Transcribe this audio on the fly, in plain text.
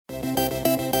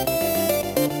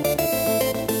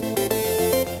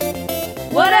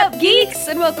geeks,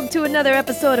 and welcome to another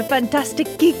episode of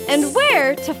Fantastic Geeks. And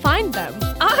where to find them.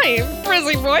 I'm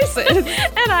Frizzy Voices.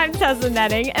 And I'm Tessa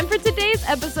Netting. And for today's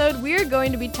episode, we're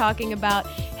going to be talking about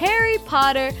Harry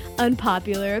Potter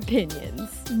Unpopular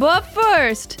Opinions. But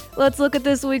first, let's look at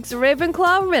this week's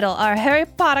Ravenclaw riddle, our Harry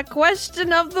Potter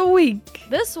question of the week.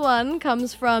 This one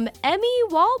comes from Emmy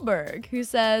Wahlberg, who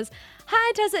says,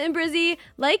 "Hi, Tessa and Brizzy.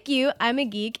 Like you, I'm a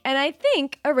geek, and I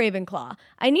think a Ravenclaw.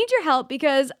 I need your help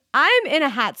because I'm in a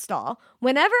hat stall.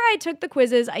 Whenever I took the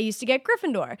quizzes, I used to get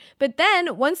Gryffindor. But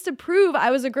then, once to prove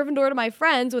I was a Gryffindor to my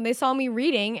friends when they saw me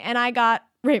reading, and I got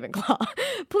Ravenclaw.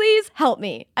 Please help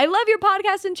me. I love your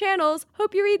podcast and channels.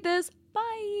 Hope you read this. Bye."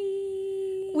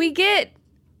 We get,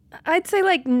 I'd say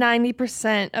like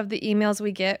 90% of the emails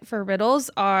we get for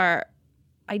riddles are,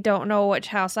 I don't know which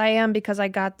house I am because I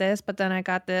got this, but then I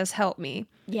got this, help me.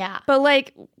 Yeah. But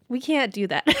like, we can't do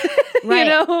that. Right. You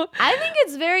know? I think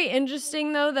it's very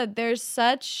interesting, though, that there's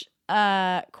such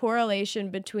a correlation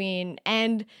between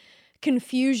and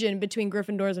confusion between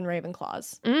Gryffindors and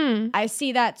Ravenclaws. I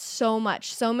see that so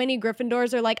much. So many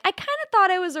Gryffindors are like, I kind of thought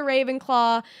I was a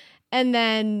Ravenclaw. And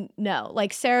then, no,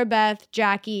 like Sarah Beth,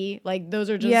 Jackie, like those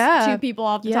are just two people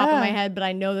off the top of my head, but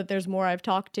I know that there's more I've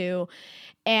talked to.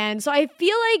 And so I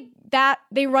feel like that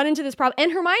they run into this problem.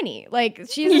 And Hermione, like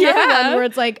she's another one where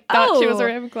it's like, thought she was a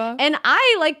Ravenclaw. And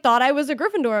I like thought I was a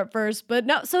Gryffindor at first, but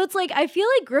no. So it's like, I feel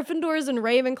like Gryffindors and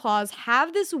Ravenclaws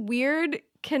have this weird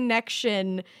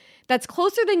connection that's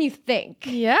closer than you think.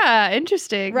 Yeah,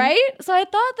 interesting. Right? So I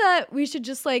thought that we should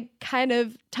just like kind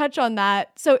of touch on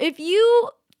that. So if you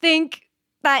think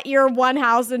that you're one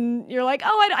house and you're like,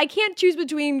 oh, I can't choose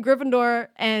between Gryffindor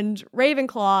and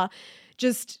Ravenclaw,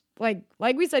 just like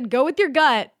we said, go with your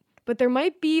gut. But there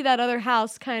might be that other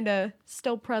house kind of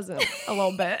still present a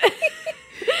little bit.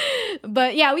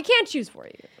 But yeah, we can't choose for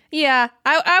you. Yeah,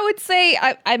 I would say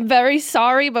I'm very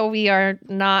sorry, but we are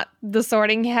not the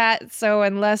Sorting Hat. So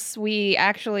unless we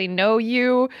actually know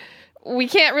you, we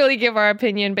can't really give our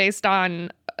opinion based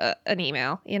on an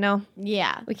email, you know?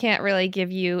 Yeah. We can't really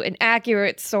give you an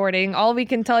accurate sorting. All we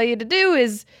can tell you to do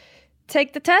is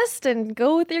take the test and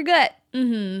go with your gut.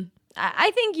 Mm-hmm. I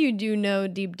think you do know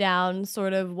deep down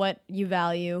sort of what you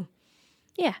value.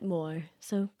 Yeah. More.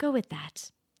 So go with that.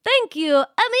 Thank you,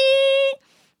 Emmy!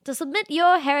 To submit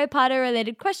your Harry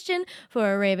Potter-related question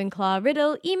for a Ravenclaw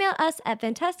riddle, email us at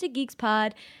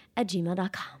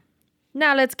fantasticgeekspod@gmail.com.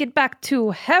 Now let's get back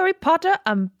to Harry Potter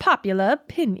Unpopular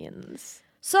Opinions.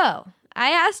 So, I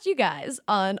asked you guys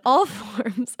on all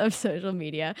forms of social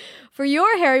media for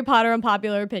your Harry Potter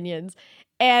Unpopular Opinions,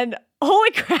 and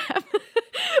holy crap,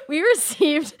 we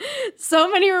received so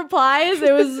many replies.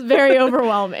 It was very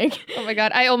overwhelming. Oh my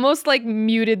god, I almost like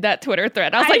muted that Twitter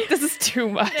thread. I was like, this is too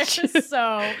much. There's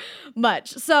so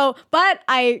much. So, but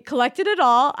I collected it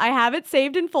all. I have it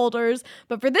saved in folders.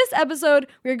 But for this episode,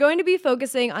 we're going to be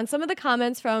focusing on some of the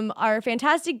comments from our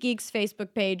Fantastic Geeks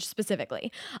Facebook page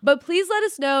specifically. But please let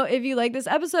us know if you like this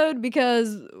episode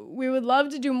because we would love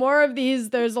to do more of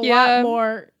these. There's a lot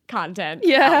more content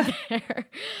out there.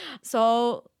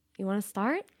 So, you want to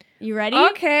start? You ready?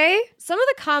 Okay. Some of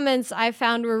the comments I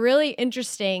found were really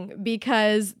interesting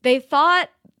because they thought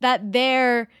that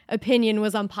their opinion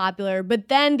was unpopular, but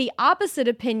then the opposite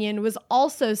opinion was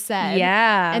also said.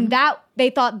 Yeah. And that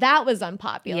they thought that was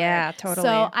unpopular. Yeah, totally.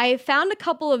 So I found a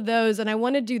couple of those and I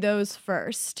want to do those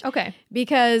first. Okay.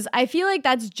 Because I feel like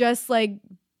that's just like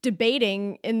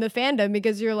debating in the fandom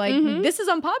because you're like, this is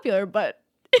unpopular, but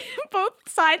both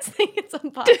sides think it's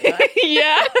unpopular.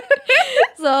 Yeah.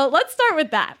 So let's start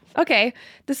with that. Okay.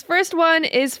 This first one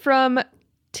is from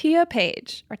Tia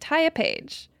Page, or Tia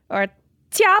Page, or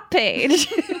Tia Page.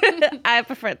 I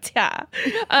prefer Tia.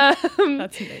 That's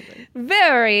amazing.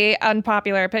 Very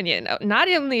unpopular opinion. Not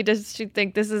only does she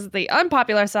think this is the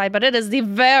unpopular side, but it is the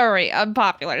very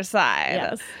unpopular side.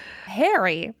 Yes.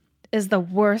 Harry is the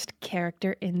worst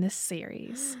character in this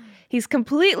series. He's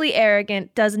completely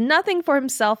arrogant, does nothing for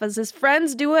himself as his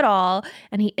friends do it all,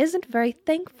 and he isn't very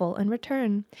thankful in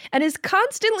return, and is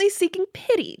constantly seeking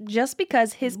pity just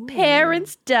because his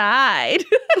parents died.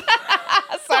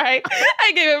 Sorry,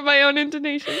 I gave it my own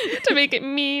intonation to make it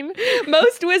mean.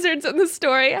 Most wizards in the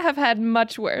story have had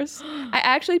much worse. I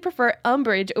actually prefer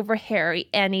Umbridge over Harry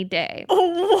any day.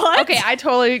 What? Okay, I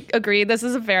totally agree. This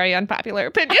is a very unpopular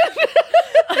opinion.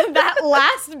 That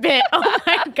last bit, oh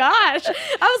my gosh. I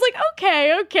was like,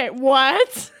 okay,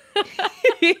 what?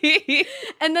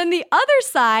 And then the other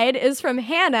side is from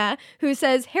Hannah, who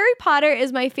says, Harry Potter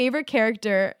is my favorite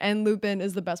character and Lupin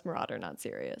is the best Marauder, not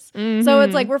serious. So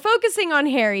it's like, we're focusing on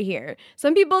Harry here.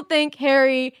 Some people think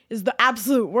Harry is the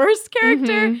absolute worst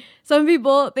character. Some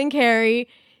people think Harry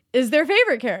is their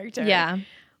favorite character. Yeah.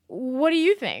 what do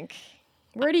you think?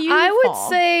 Where do you I would fall?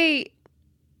 say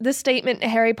the statement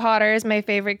Harry Potter is my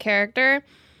favorite character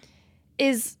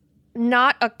is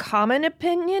not a common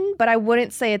opinion, but I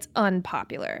wouldn't say it's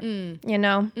unpopular. You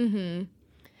know? Mm-hmm.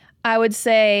 I would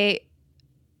say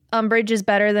Umbridge is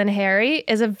better than Harry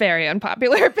is a very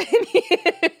unpopular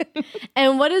opinion.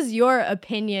 And what is your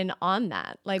opinion on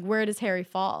that? Like, where does Harry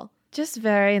fall? Just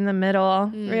very in the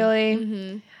middle, really.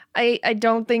 Mm-hmm. I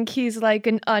don't think he's like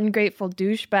an ungrateful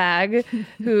douchebag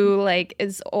who like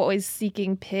is always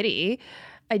seeking pity.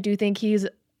 I do think he's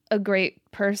a great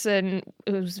person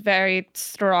who's very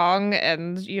strong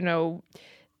and, you know,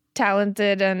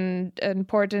 talented and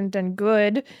important and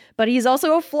good, but he's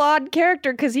also a flawed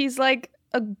character because he's like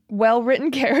a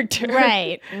well-written character.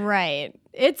 Right.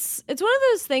 It's one of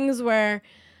those things where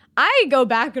I go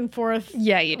back and forth.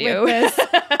 Yeah, you do. With this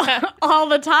all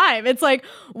the time. It's like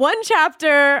one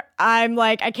chapter, I'm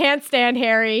like, I can't stand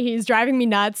Harry. He's driving me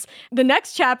nuts. The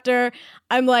next chapter,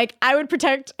 I'm like, I would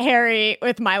protect Harry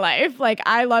with my life. Like,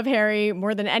 I love Harry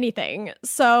more than anything.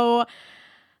 So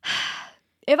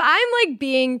if I'm like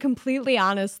being completely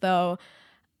honest, though,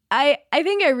 I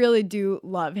think I really do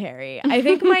love Harry. I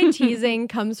think my teasing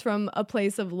comes from a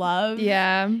place of love.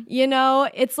 Yeah. You know,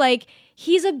 it's like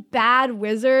he's a bad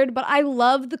wizard, but I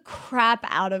love the crap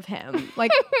out of him.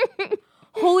 Like,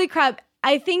 holy crap.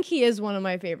 I think he is one of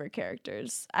my favorite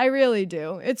characters. I really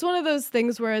do. It's one of those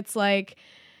things where it's like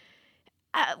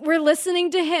we're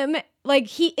listening to him. Like,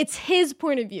 it's his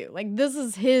point of view. Like, this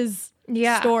is his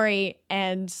story,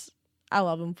 and I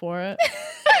love him for it.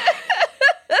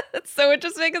 That's so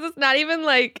interesting because it's not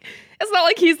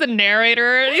like he's the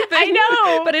narrator or anything. I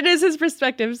know. But it is his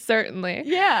perspective, certainly.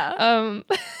 Yeah.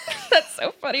 That's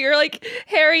so funny. You're like,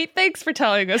 Harry, thanks for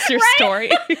telling us your story.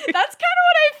 That's kind of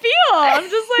what I feel. I'm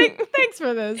just like, thanks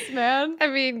for this, man. I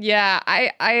mean, yeah,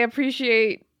 I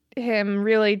appreciate him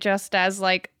really just as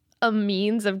like a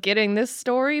means of getting this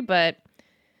story, but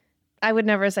I would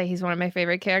never say he's one of my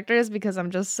favorite characters because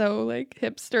I'm just so like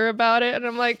hipster about it. And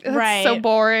I'm like, that's so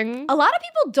boring. A lot of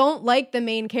people don't like the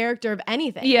main character of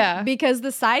anything. Yeah. Because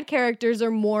the side characters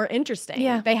are more interesting.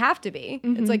 Yeah. They have to be.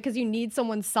 It's like, because you need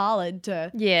someone solid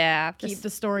to keep the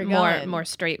story going. More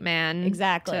straight man.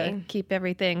 Exactly. To keep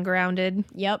everything grounded.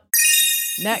 Yep.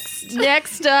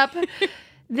 Next up.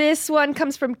 This one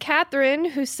comes from Catherine,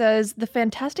 who says, the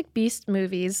Fantastic Beasts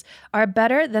movies are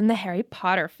better than the Harry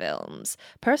Potter films.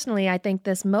 Personally, I think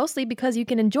this mostly because you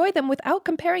can enjoy them without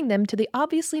comparing them to the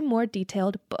obviously more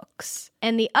detailed books.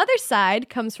 And the other side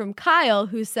comes from Kyle,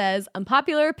 who says,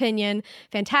 unpopular opinion,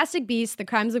 Fantastic Beasts, The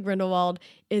Crimes of Grindelwald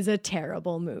is a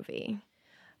terrible movie.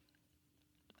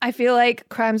 I feel like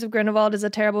Crimes of Grindelwald is a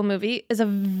terrible movie is a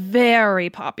very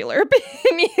popular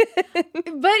opinion.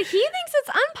 But he thinks it's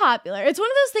unpopular. It's one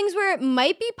of those things where it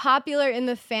might be popular in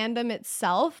the fandom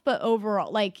itself, but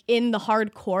overall, like in the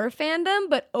hardcore fandom,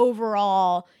 but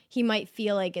overall, he might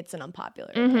feel like it's an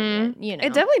unpopular opinion. You know?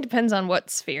 It definitely depends on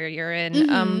what sphere you're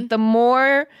in. The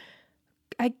more,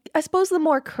 I suppose the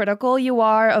more critical you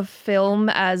are of film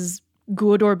as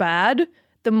good or bad,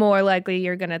 the more likely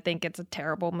you're going to think it's a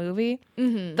terrible movie.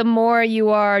 The more you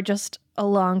are just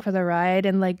along for the ride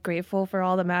and like grateful for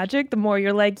all the magic, the more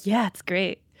you're like, yeah, it's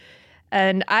great.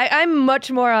 And I'm much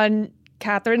more on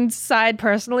Catherine's side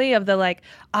personally of the like,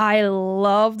 I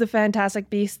love the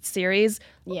Fantastic Beasts series.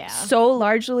 Yeah. So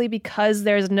largely because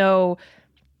there's no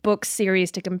book series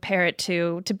to compare it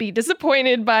to be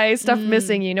disappointed by stuff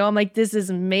missing, you know? I'm like, this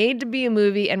is made to be a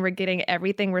movie and we're getting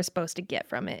everything we're supposed to get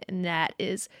from it. And that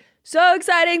is so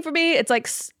exciting for me. It's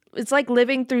like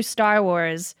living through Star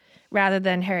Wars rather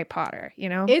than Harry Potter, you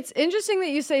know? It's interesting that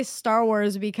you say Star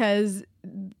Wars because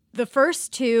the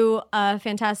first two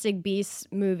Fantastic Beasts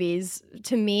movies,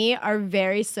 to me, are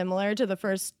very similar to the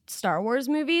first Star Wars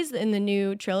movies in the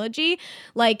new trilogy.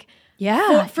 Like,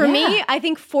 for me, I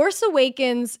think Force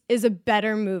Awakens is a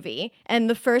better movie, and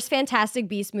the first Fantastic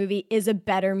Beasts movie is a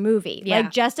better movie. Yeah.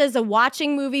 Like, just as a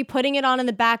watching movie, putting it on in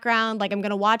the background, like I'm going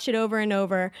to watch it over and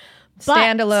over.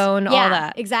 Standalone, all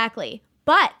that. Exactly.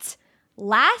 But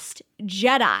Last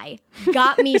Jedi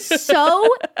got me so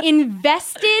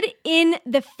invested in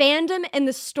the fandom and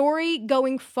the story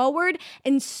going forward,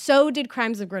 and so did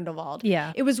Crimes of Grindelwald.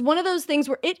 Yeah. It was one of those things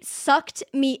where it sucked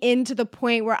me in to the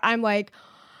point where I'm like,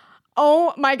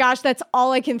 oh my gosh, that's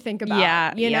all I can think about.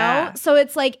 Yeah, you know? So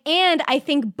it's like, and I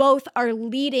think both are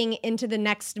leading into the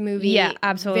next movie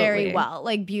absolutely. very well,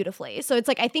 like beautifully. So it's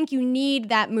like, I think you need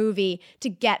that movie to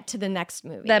get to the next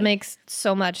movie. That makes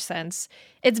so much sense.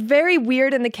 It's very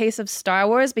weird in the case of Star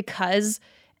Wars because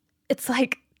it's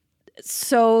like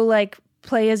so like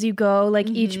play as you go. Like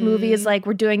each movie is like,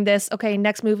 we're doing this. Okay,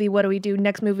 next movie, what do we do?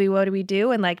 Next movie, what do we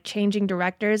do? And like changing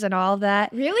directors and all of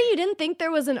that. Really? You didn't think there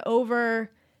was an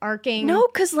overarching? No,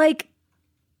 because like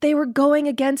they were going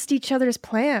against each other's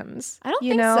plans. I don't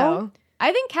think so.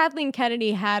 I think Kathleen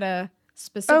Kennedy had a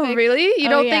specific... Oh, really? You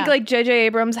don't think like J.J.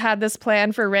 Abrams had this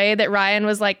plan for Rey that Ryan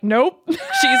was like, nope,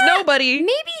 she's nobody?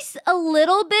 Maybe a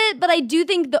little bit, but I do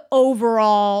think the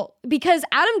overall... Because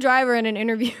Adam Driver in an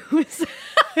interview...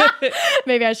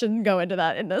 maybe I shouldn't go into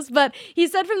that in this, but he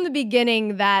said from the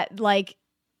beginning that like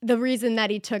the reason that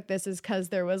he took this is because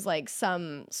there was like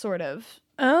some sort of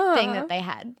thing that they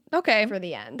had for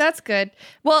the end. That's good.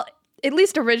 Well, at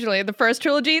least originally, the first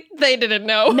trilogy, they didn't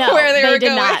know where they were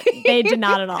going. Not. They did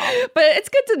not at all. But it's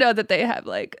good to know that they have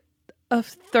like a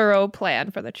thorough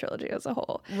plan for the trilogy as a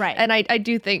whole. Right. And I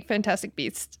do think Fantastic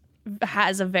Beasts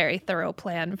has a very thorough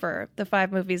plan for the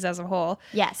 5 movies as a whole.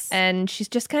 Yes. And she's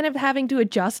just kind of having to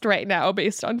adjust right now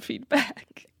based on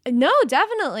feedback. No,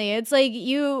 definitely. It's like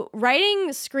you writing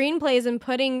screenplays and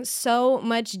putting so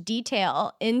much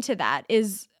detail into that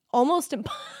is almost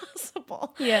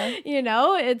impossible. Yeah. You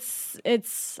know,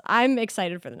 I'm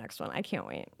excited for the next one. I can't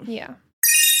wait. Yeah.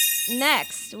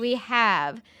 Next, we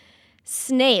have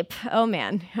Snape. Oh,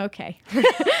 man. Okay.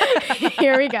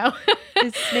 Here we go.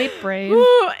 Is Snape brave?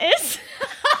 Ooh,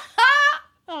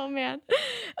 oh, man.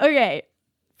 Okay.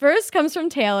 First comes from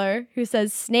Taylor, who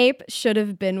says Snape should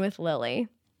have been with Lily.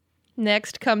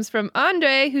 Next comes from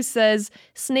Andre, who says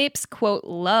Snape's, quote,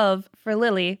 love for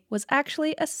Lily was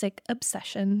actually a sick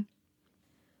obsession.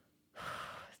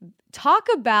 Talk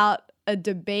about a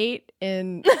debate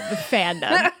in the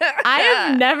fandom. I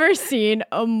have never seen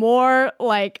a more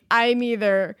like I'm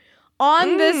either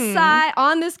on this side,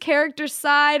 on this character's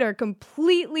side, or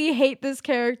completely hate this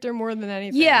character more than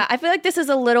anything. Yeah, I feel like this is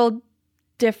a little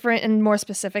different and more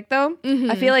specific, though.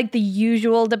 I feel like the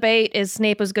usual debate is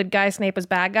Snape was good guy, Snape was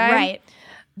bad guy. Right.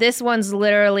 This one's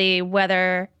literally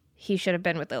whether he should have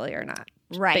been with Lily or not.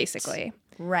 Right. Basically.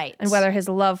 Right. And whether his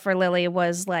love for Lily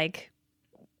was like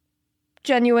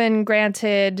genuine,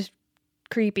 granted,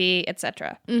 creepy,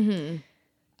 etc.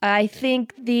 I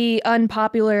think the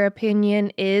unpopular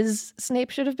opinion is Snape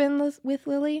should have been with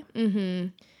Lily.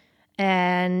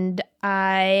 And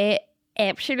I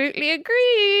absolutely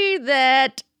agree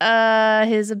that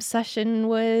his obsession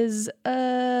was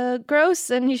gross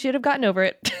and he should have gotten over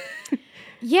it.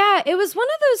 Yeah, it was one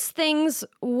of those things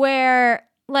where,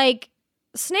 like,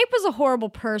 Snape was a horrible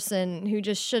person who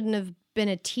just shouldn't have been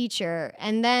a teacher.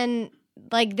 And then,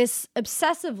 like, this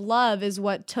obsessive love is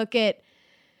what took it,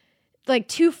 like,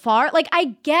 too far. Like,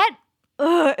 I get,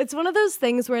 it's one of those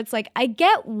things where it's like, I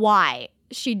get why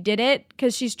she did it,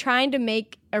 because she's trying to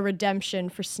make a redemption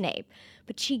for Snape.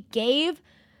 But she gave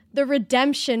the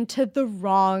redemption to the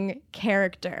wrong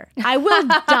character. I will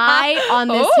die on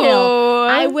this hill.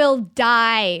 I will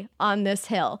die on this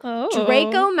hill.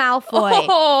 Draco Malfoy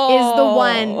is the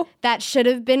one that should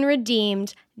have been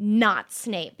redeemed, not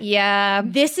Snape. Yeah.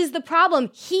 This is the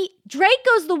problem.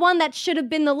 Draco's the one that should have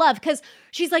been the love, because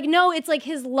she's like, no, it's like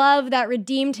his love that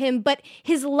redeemed him, but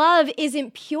his love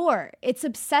isn't pure. It's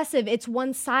obsessive. It's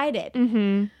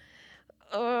one-sided.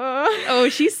 Oh,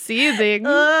 she's seething.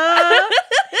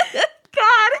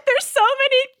 God, there's so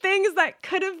many things that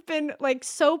could have been like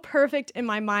so perfect in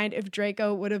my mind if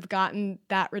Draco would have gotten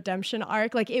that redemption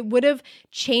arc. Like it would have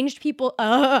changed people.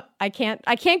 I can't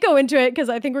go into it because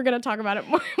I think we're gonna talk about it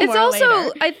more. It's more also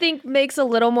later. I think makes a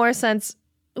little more sense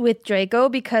with Draco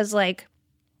because like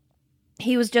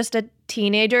he was just a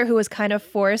teenager who was kind of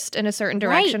forced in a certain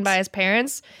direction by his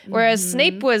parents, whereas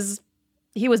Snape was.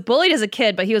 He was bullied as a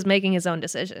kid, but he was making his own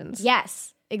decisions.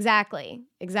 Yes, exactly.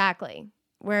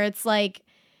 Where it's like,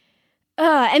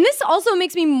 and this also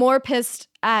makes me more pissed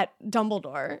at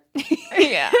Dumbledore.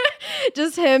 Yeah.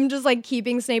 Just him just like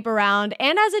keeping Snape around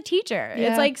and as a teacher.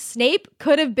 Yeah. It's like Snape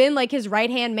could have been like his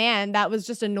right-hand man that was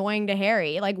just annoying to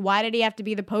Harry. Like, why did he have to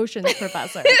be the potions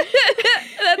professor?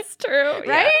 That's true.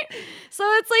 Right? Yeah. So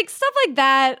it's like stuff like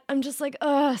that. I'm just like,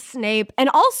 Snape. And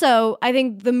also, I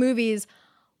think the movies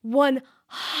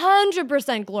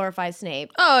 100% glorify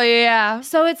Snape. Oh, yeah.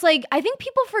 So it's like, I think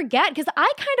people forget, because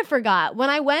I kind of forgot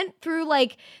when I went through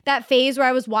like that phase where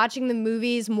I was watching the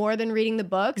movies more than reading the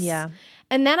books. Yeah.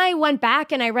 And then I went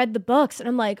back and I read the books and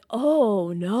I'm like,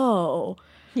 oh no.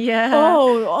 Yeah.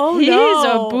 Oh he's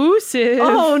no. abusive.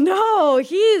 Oh no.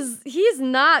 He's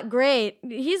not great.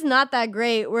 He's not that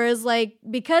great. Whereas like,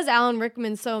 because Alan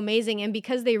Rickman's so amazing and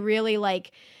because they really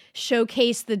like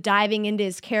showcase the diving into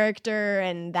his character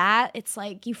and that, it's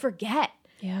like you forget.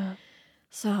 Yeah.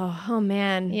 So, oh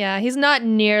man. Yeah, he's not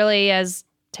nearly as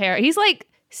terrible. He's like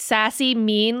sassy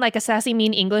mean, like a sassy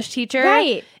mean English teacher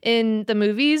Right. in the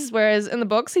movies, whereas in the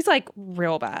books he's like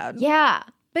real bad. Yeah.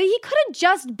 But he could have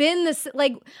just been this,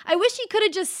 like, I wish he could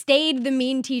have just stayed the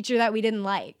mean teacher that we didn't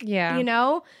like. Yeah. You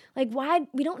know? Like, why?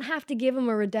 We don't have to give him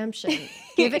a redemption.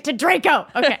 Give it to Draco.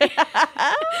 Okay.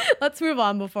 Let's move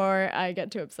on before I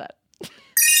get too upset.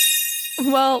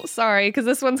 Well, sorry, because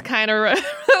this one's kind of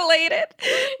related.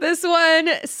 This one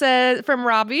says, from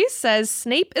Robbie, says,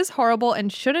 Snape is horrible and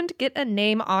shouldn't get a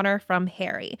name honor from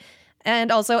Harry.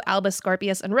 And also, Albus,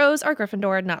 Scorpius, and Rose are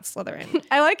Gryffindor, not Slytherin.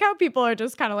 I like how people are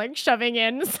just kind of like shoving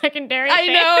in secondary I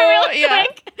things know, really yeah.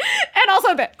 quick. And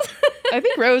also this. I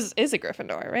think Rose is a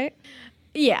Gryffindor, right?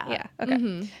 Yeah. Yeah, okay.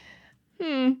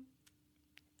 Mm-hmm.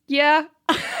 Yeah,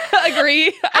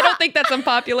 agree. I don't think that's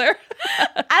unpopular.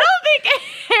 I don't think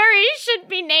Harry should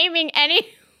be naming anyone.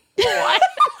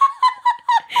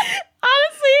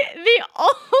 Honestly, the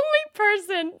only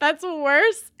person that's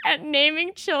worse at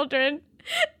naming children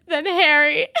than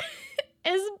Harry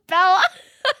is Bella.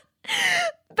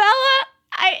 Bella,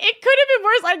 it could have been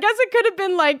worse. I guess it could have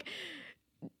been like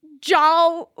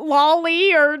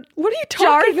Lolly or What are you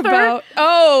talking Jarther. about?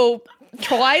 Oh,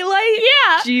 Twilight?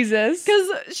 Yeah. Jesus. Because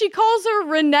she calls her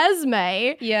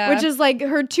Renesmee, Yeah. which is like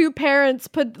her two parents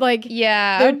put like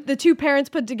Yeah. the two parents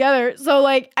put together. So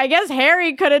like I guess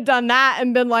Harry could have done that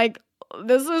and been like,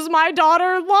 this is my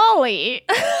daughter Lolly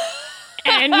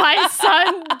and my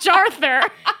son Jarther.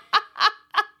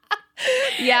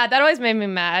 Yeah, that always made me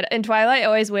mad. In Twilight, I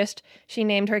always wished she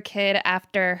named her kid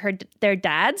after their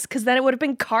dads, because then it would have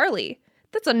been Carly.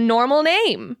 That's a normal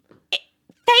name.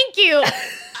 Thank you. Which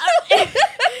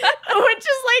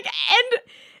is like, and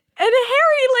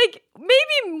Harry, like,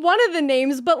 maybe one of the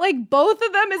names, but like both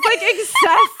of them is like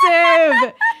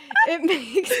excessive. It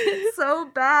makes it so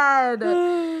bad.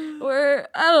 Where,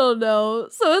 I don't know.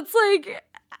 So it's like,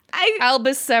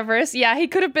 Albus Severus. Yeah, he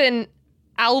could have been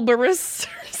Alberus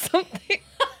or something.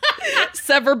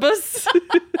 Severbus.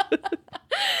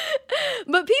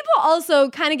 But people also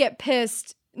kind of get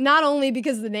pissed, not only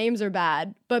because the names are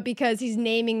bad, but because he's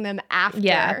naming them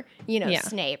after,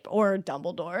 Snape or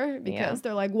Dumbledore. Because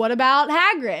they're like, what about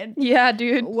Hagrid? Yeah,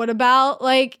 dude. What about,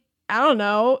 like, I don't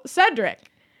know, Cedric?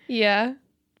 Yeah.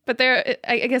 But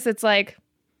I guess it's like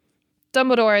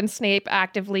Dumbledore and Snape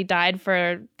actively died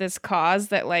for this cause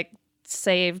that, like,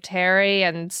 saved Harry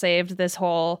and saved this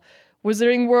whole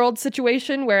Wizarding World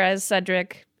situation, whereas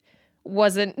Cedric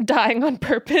wasn't dying on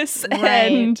purpose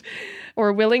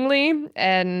or willingly,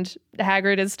 and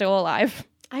Hagrid is still alive.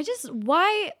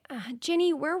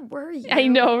 Jenny, where were you? I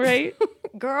know, right?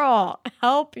 Girl,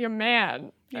 help your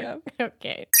man. Yeah.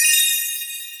 Okay.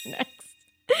 Next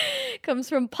comes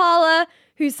from Paula,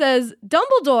 who says,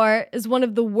 Dumbledore is one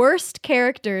of the worst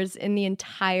characters in the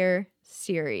entire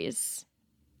series.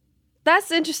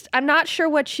 That's interesting. I'm not sure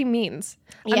what she means.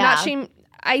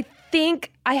 I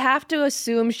think I have to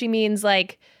assume she means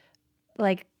like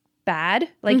bad,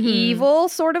 like evil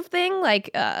sort of thing,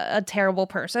 like a terrible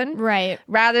person. Right.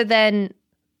 Rather than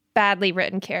badly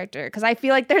written character. Because I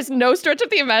feel like there's no stretch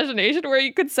of the imagination where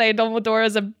you could say Dumbledore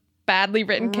is a badly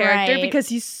written character, because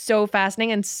he's so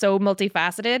fascinating and so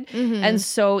multifaceted and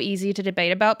so easy to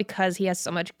debate about because he has so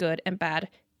much good and bad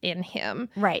in him.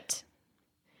 Right.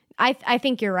 I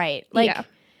think you're right. Like,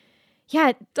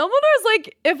 yeah, Dumbledore's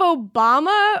like if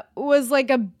Obama was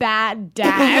like a bad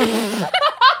dad.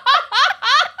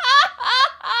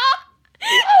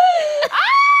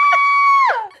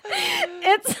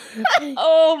 It's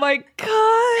oh my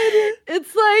God.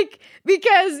 It's like,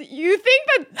 because you think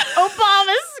that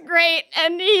Obama's great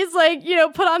and he's like,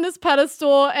 put on this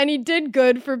pedestal and he did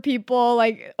good for people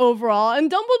like overall.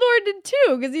 And Dumbledore did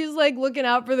too, because he was like looking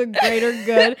out for the greater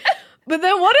good. But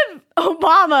then what if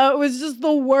Obama was just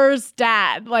the worst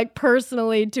dad, like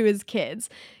personally to his kids?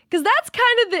 Because that's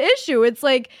kind of the issue. It's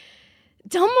like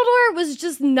Dumbledore was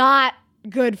just not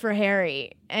good for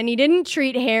Harry, and he didn't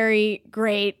treat Harry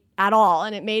great at all,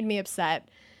 and it made me upset.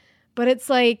 But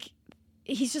it's like,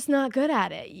 he's just not good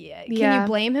at it. Yeah. Can you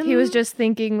blame him? He was just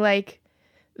thinking like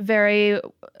very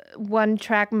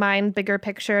one-track mind, bigger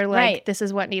picture, like this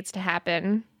is what needs to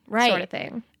happen sort of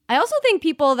thing. I also think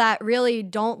people that really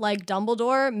don't like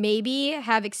Dumbledore maybe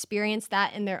have experienced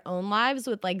that in their own lives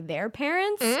with like their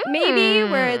parents,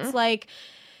 maybe, where it's like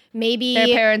maybe their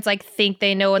parents like think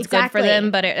they know what's good for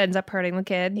them, but it ends up hurting the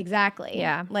kid. Exactly.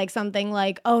 Yeah. Like something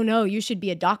like, oh no, you should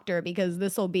be a doctor because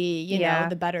this will be, you know,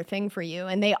 the better thing for you.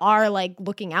 And they are like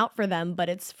looking out for them, but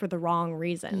it's for the wrong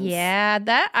reasons. Yeah,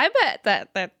 I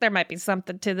bet that there might be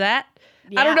something to that.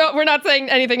 Yeah. I don't know. We're not saying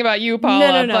anything about you,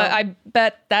 Paula, but I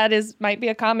bet that might be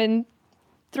a common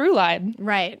through line.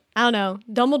 Right. I don't know.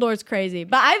 Dumbledore's crazy,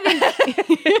 but I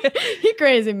think he's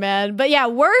crazy, man. But yeah,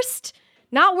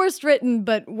 not worst written,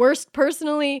 but worst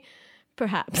personally,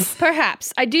 perhaps.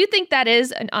 Perhaps. I do think that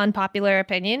is an unpopular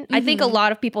opinion. I think a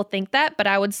lot of people think that, but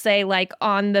I would say like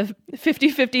on the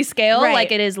 50-50 scale, Right.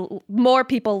 like it is more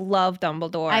people love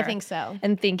Dumbledore. I think so.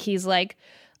 And think he's like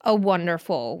a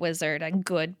wonderful wizard and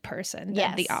good person. Yes.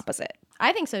 Than the opposite.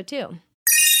 I think so too.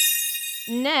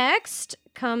 Next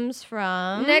comes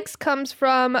from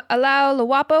Alao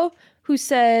Lawapo, who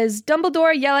says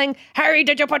Dumbledore yelling, "Harry,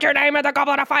 did you put your name in the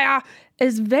goblet of fire?"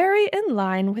 is very in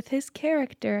line with his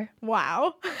character.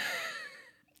 Wow.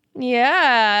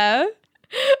 Yeah.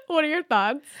 What are your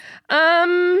thoughts?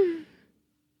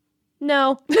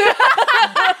 No.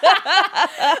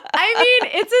 I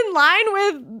mean, it's in line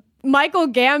with Michael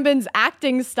Gambon's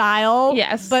acting style.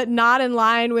 Yes. But not in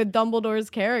line with Dumbledore's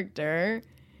character.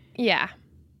 Yeah.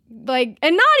 Like,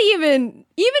 and not even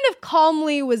if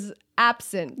Calmly was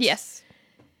absent. Yes.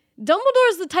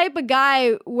 Dumbledore's the type of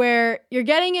guy where you're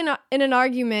getting in an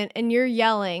argument and you're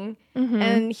yelling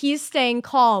and he's staying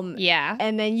calm. Yeah.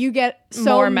 And then you get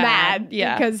so More mad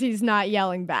yeah. because he's not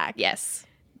yelling back. Yes.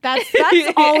 That's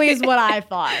always what I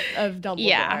thought of Dumbledore.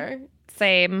 Yeah.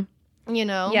 Same. You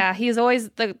know? Yeah, he's always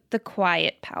the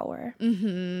quiet power.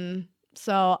 Mm-hmm.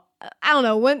 So, I don't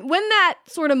know. When that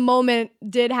sort of moment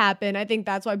did happen, I think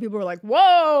that's why people were like,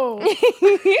 whoa!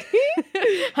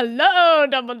 Hello,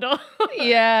 Dumbledore!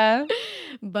 Yeah.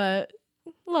 But,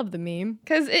 love the meme.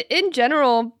 Because in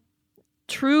general,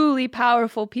 truly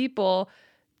powerful people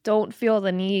don't feel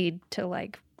the need to,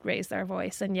 like, raise their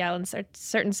voice and yell in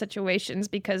certain situations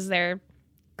because they're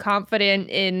confident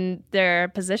in their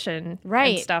position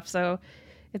and stuff. So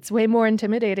it's way more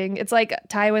intimidating. It's like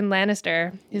Tywin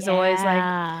Lannister is always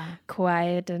like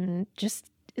quiet and just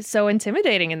so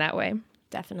intimidating in that way.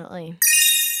 Definitely.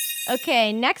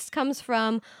 Okay, next comes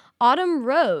from Autumn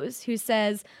Rose, who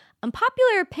says,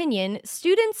 unpopular opinion,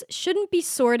 students shouldn't be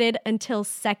sorted until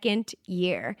second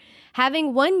year.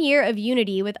 Having 1 year of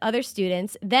unity with other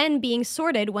students, then being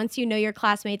sorted once you know your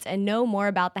classmates and know more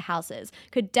about the houses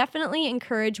could definitely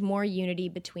encourage more unity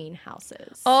between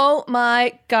houses. Oh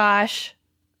my gosh.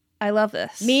 I love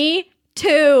this. Me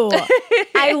too.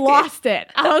 I lost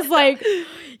it. I was like,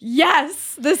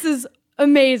 yes, this is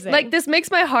amazing. Like, this makes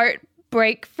my heart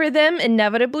break for them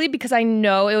inevitably because I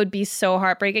know it would be so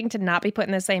heartbreaking to not be put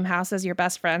in the same house as your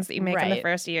best friends that you make in the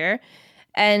first year.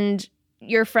 And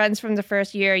your friends from the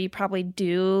first year, you probably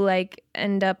do like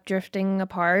end up drifting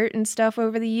apart and stuff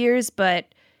over the years, but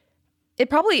it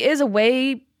probably is a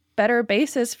way better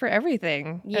basis for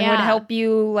everything. Yeah. And would help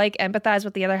you like empathize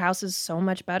with the other houses so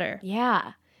much better.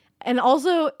 Yeah. And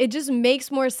also it just makes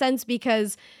more sense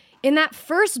because in that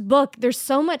first book, there's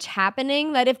so much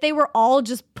happening that if they were all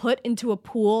just put into a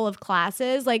pool of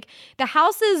classes, like the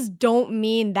houses don't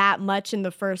mean that much in the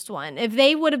first one. If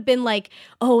they would have been like,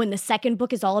 oh, and the second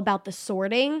book is all about the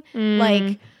sorting,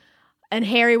 like, and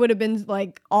Harry would have been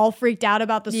like all freaked out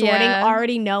about the sorting,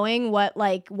 already knowing what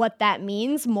that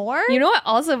means more. You know what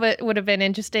also would have been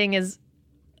interesting is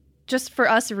just for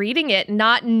us reading it,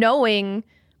 not knowing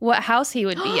what house he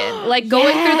would be in. Like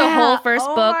going through the whole first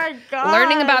book,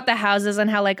 learning about the houses and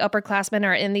how like upperclassmen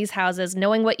are in these houses,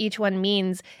 knowing what each one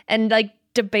means and like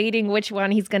debating which one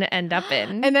he's going to end up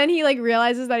in. And then he like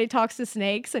realizes that he talks to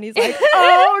snakes and he's like,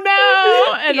 oh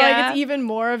no. And like it's even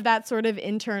more of that sort of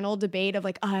internal debate of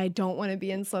like, I don't want to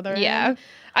be in Slytherin. Yeah.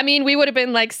 I mean, we would have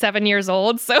been like 7 years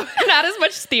old, so not as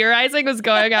much theorizing was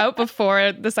going out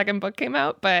before the second book came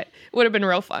out, but it would have been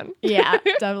real fun. Yeah,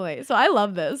 definitely. So I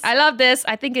love this. I love this.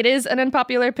 I think it is an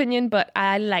unpopular opinion, but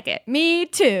I like it. Me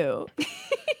too.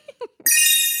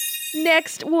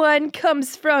 Next one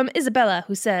comes from Isabella,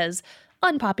 who says,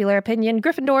 unpopular opinion,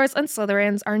 Gryffindors and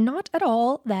Slytherins are not at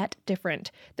all that different.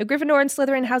 The Gryffindor and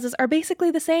Slytherin houses are basically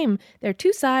the same. They're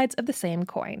two sides of the same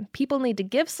coin. People need to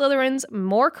give Slytherins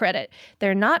more credit.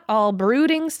 They're not all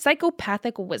brooding,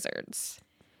 psychopathic wizards.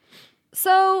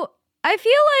 So I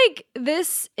feel like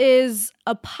this is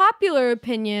a popular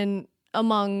opinion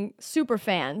among super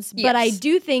fans, but I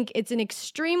do think it's an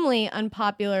extremely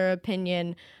unpopular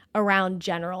opinion around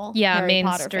general Harry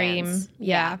Potter mainstream. fans.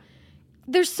 Yeah.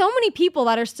 There's so many people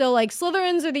that are still like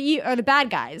Slytherins are the bad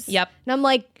guys. Yep. And I'm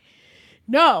like,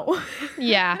 no.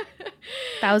 Yeah.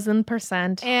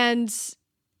 1000%. And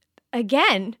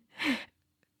again,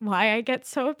 why I get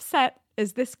so upset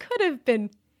is this could have been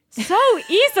so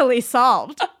easily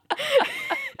solved.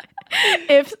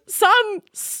 If some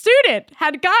student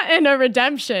had gotten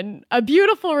a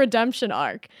beautiful redemption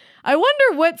arc. I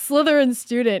wonder what Slytherin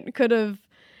student could have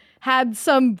had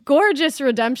some gorgeous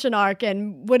redemption arc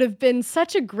and would have been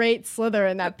such a great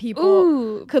Slytherin that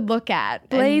people could look at.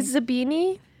 Blaze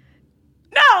Zabini?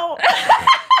 No!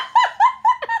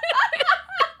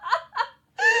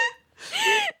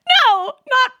 No,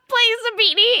 not Blaze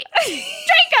Zabini.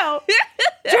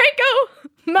 Draco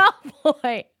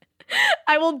Malfoy.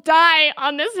 I will die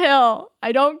on this hill.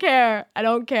 I don't care.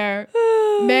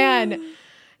 Man,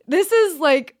 this is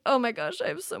like, oh my gosh, I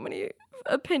have so many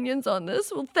opinions on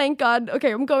this. Well, thank God.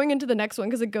 Okay, I'm going into the next one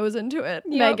because it goes into it.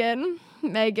 Yep.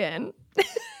 Megan.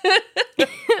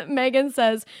 Megan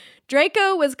says,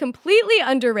 Draco was completely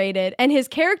underrated and his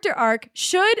character arc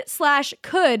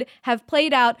should/could have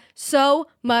played out so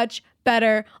much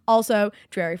better. Also,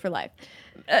 Drarry for life.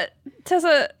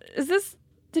 Tessa,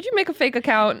 did you make a fake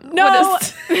account? No,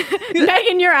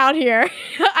 Megan, you're out here.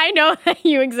 I know that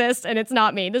you exist, and it's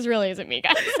not me. This really isn't me,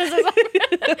 guys.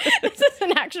 This is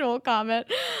an actual comment.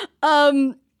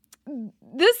 I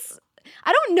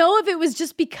don't know if it was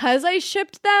just because I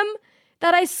shipped them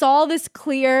that I saw this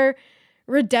clear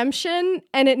redemption,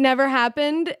 and it never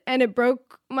happened, and it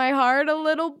broke my heart a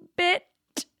little bit.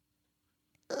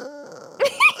 But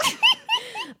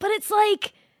it's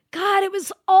like, God, it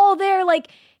was all there. Like,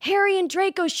 Harry and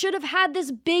Draco should have had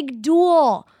this big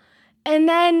duel. And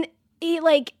then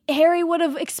Harry would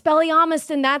have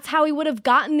Expelliarmused, and that's how he would have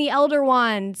gotten the Elder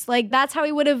Wands. Like, that's how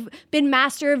he would have been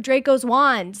master of Draco's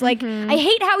wands. Like, I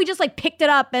hate how he just picked it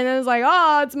up and it was like,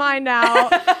 oh, it's mine now.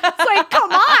 It's like,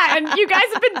 come on. You guys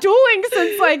have been dueling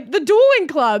since the dueling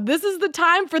club. This is the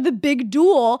time for the big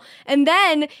duel. And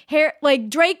then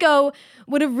Draco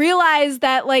would have realized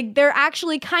that they're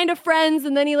actually kind of friends,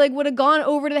 and then he would have gone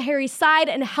over to Harry's side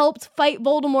and helped fight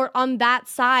Voldemort on that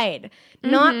side.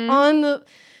 Not on the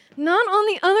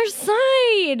other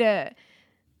side.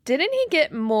 Did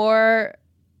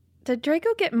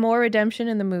Draco get more redemption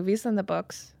in the movies than the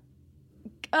books?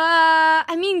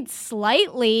 I mean,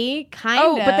 slightly, kind of.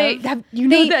 Oh, but that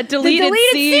deleted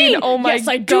scene. Oh my God. Yes,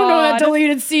 I do know that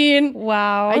deleted scene.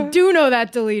 Wow. I do know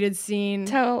that deleted scene.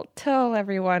 Tell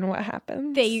everyone what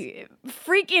happened. They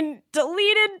freaking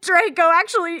deleted Draco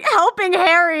actually helping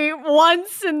Harry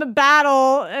once in the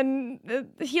battle, and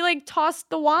he tossed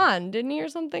the wand, didn't he, or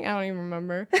something? I don't even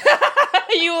remember.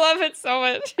 You love it so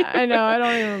much. I know, I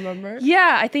don't even remember.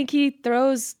 Yeah, I think he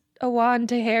throws a wand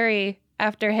to Harry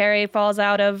after Harry falls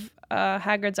out of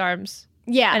Hagrid's arms.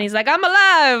 Yeah. And he's like, I'm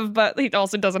alive, but he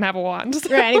also doesn't have a wand.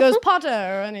 Right, and he goes, Potter,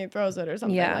 and he throws it or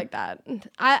something like that.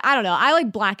 I don't know. I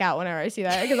black out whenever I see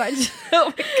that because I just,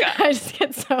 oh my God. I just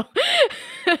get so,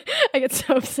 I get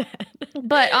so upset.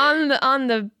 But on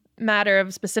the matter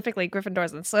of specifically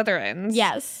Gryffindors and Slytherins.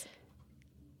 Yes.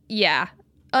 Yeah.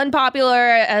 Unpopular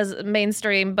as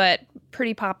mainstream, but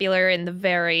pretty popular in the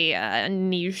very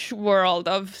niche world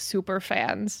of super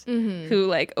fans who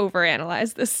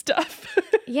overanalyze this stuff.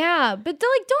 Yeah, but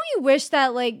don't you wish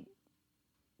that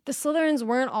the Slytherins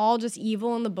weren't all just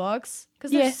evil in the books?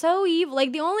 Because they're so evil.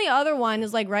 The only other one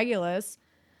is Regulus.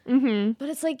 But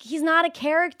it's he's not a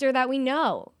character that we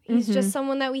know. He's just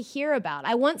someone that we hear about.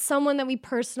 I want someone that we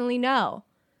personally know.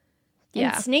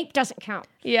 And Snape doesn't count.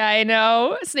 Yeah, I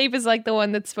know. Snape is the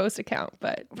one that's supposed to count,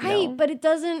 but right, no. but it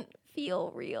doesn't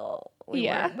feel real. We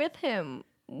weren't with him.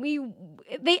 And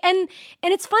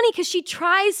it's funny because she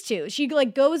tries to. She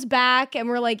goes back and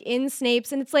we're in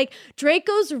Snape's, and it's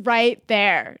Draco's right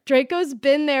there. Draco's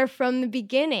been there from the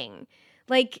beginning.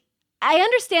 I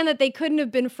understand that they couldn't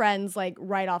have been friends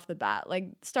right off the bat.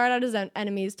 Start out as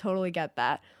enemies, totally get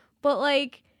that. But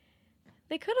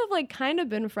they could have kind of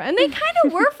been friends. And they kind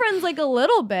of were friends a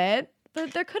little bit.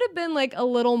 But there could have been a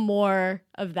little more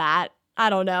of that. I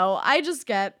don't know. I just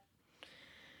get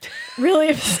really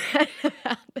upset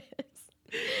about this.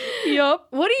 Yup.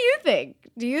 What do you think?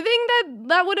 Do you think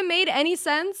that would have made any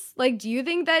sense? Do you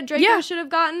think that Draco should have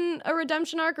gotten a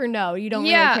redemption arc, or no? You don't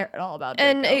really care at all about Draco?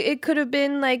 And it could have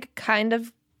been kind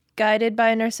of guided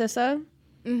by Narcissa.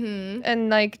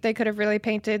 And they could have really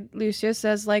painted Lucius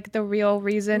as the real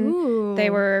reason they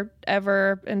were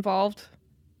ever involved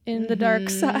in the dark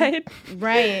side.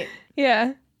 Right.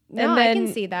 Yeah. No, and then I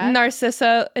can see that.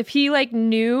 Narcissa, if he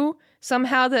knew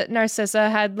somehow that Narcissa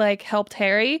had like helped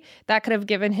Harry, that could have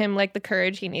given him like the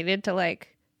courage he needed to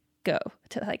like go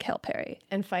to like help Harry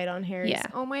and fight on Harry's. Yeah.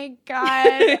 Oh my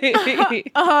god.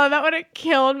 Oh, that would have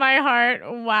killed my heart.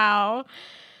 Wow.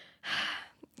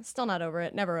 Still not over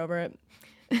it. Never over it.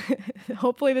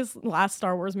 Hopefully this last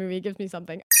Star Wars movie gives me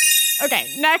something.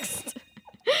 Okay, next.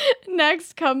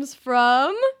 Next comes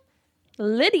from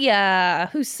Lydia,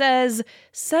 who says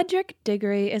Cedric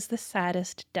Diggory is the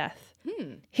saddest death.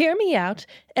 Hear me out.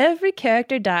 Every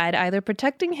character died either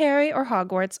protecting Harry or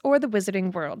Hogwarts or the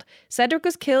Wizarding World. Cedric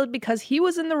was killed because he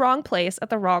was in the wrong place at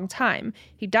the wrong time.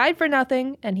 He died for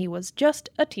nothing, and he was just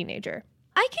a teenager.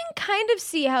 I can kind of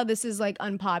see how this is like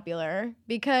unpopular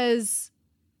because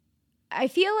I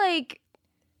feel like,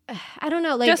 I don't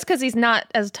know, like just because he's not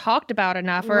as talked about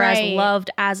enough or as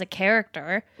loved as a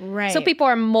character. Right. So people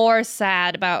are more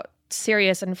sad about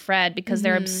Sirius and Fred because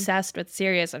they're obsessed with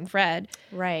Sirius and Fred.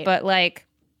 Right. But like,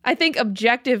 I think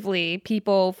objectively,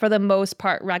 people for the most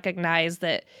part recognize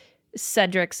that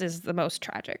Cedric's is the most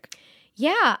tragic.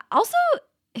 Yeah. Also,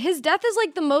 his death is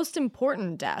like the most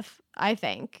important death, I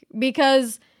think,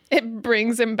 because it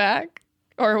brings him back,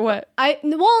 or what?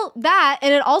 Well, that,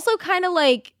 and it also kind of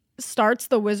like starts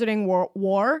the Wizarding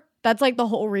War. That's like the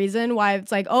whole reason why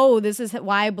it's like, oh, this is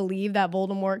why I believe that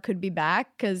Voldemort could be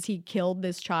back, because he killed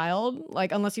this child.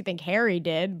 Like, unless you think Harry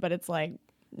did, but it's like,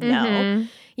 no,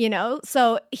 you know?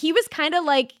 So he was kind of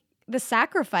like the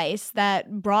sacrifice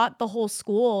that brought the whole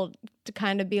school to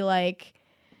kind of be like,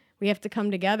 we have to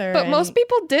come together. But most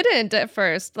people didn't at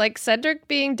first. Like, Cedric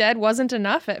being dead wasn't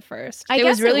enough at first. I it guess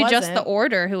was really it just the wasn't.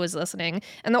 Order who was listening.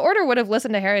 And the Order would have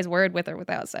listened to Harry's word with or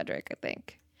without Cedric, I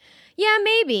think. Yeah,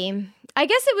 maybe. I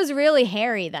guess it was really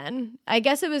Harry then. I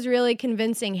guess it was really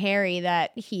convincing Harry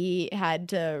that he had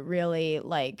to really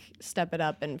like step it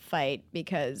up and fight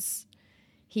because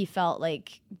he felt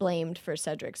like blamed for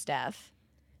Cedric's death.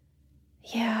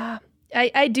 Yeah.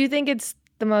 I do think it's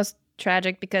the most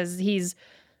tragic because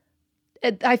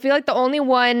I feel like the only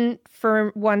ones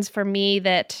for me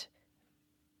that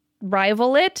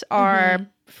rival it are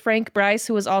Frank Bryce,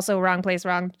 who was also wrong place,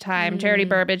 wrong time. Charity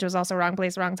Burbage was also wrong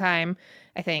place, wrong time,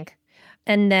 I think.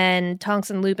 And then Tonks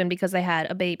and Lupin because they had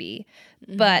a baby.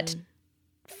 But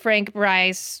Frank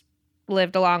Bryce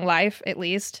lived a long life, at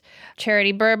least.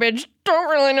 Charity Burbage,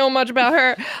 don't really know much about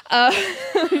her.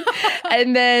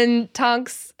 And then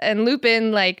Tonks and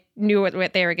Lupin like knew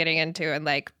what they were getting into and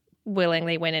like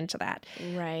willingly went into that.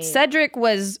 Right. Cedric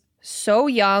was so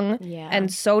young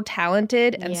and so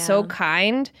talented and so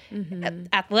kind,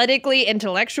 athletically,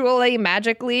 intellectually,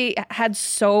 magically, had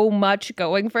so much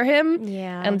going for him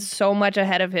and so much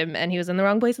ahead of him, and he was in the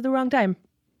wrong place at the wrong time.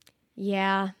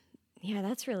 Yeah,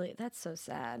 that's so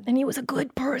sad. And he was a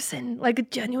good person, like a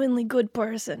genuinely good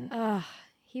person.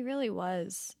 He really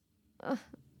was. Yeah.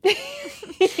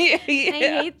 I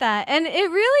hate that. And it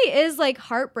really is like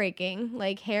heartbreaking,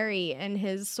 like Harry and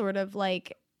his sort of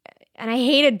like, and I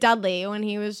hated Dudley when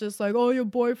he was just like, oh, your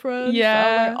boyfriend?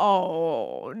 Yeah. Like,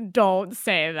 oh, don't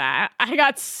say that. I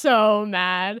got so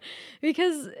mad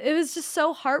because it was just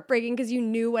so heartbreaking because you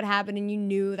knew what happened and you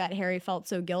knew that Harry felt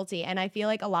so guilty. And I feel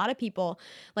like a lot of people,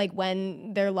 like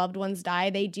when their loved ones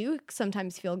die, they do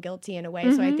sometimes feel guilty in a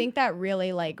way. So I think that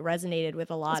really like resonated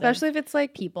with a lot Especially of if it's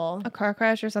like people. a car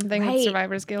crash or something with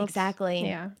survivor's guilt. Exactly.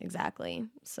 Yeah. Exactly.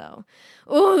 So,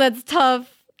 oh, that's tough.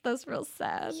 That's real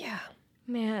sad. Yeah.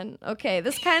 Man, okay,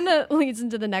 this kind of leads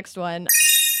into the next one.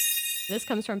 This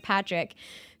comes from Patrick,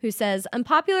 who says,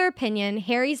 unpopular opinion,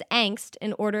 Harry's angst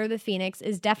in Order of the Phoenix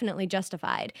is definitely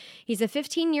justified. He's a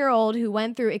 15-year-old who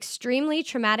went through extremely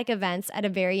traumatic events at a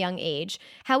very young age.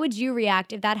 How would you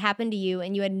react if that happened to you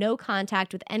and you had no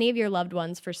contact with any of your loved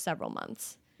ones for several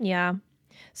months? Yeah.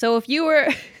 So if you were,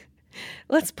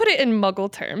 let's put it in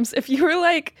Muggle terms, if you were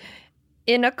like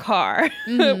in a car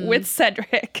with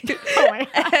Cedric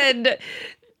and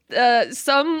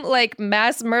some like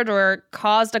mass murderer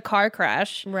caused a car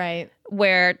crash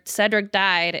where Cedric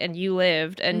died and you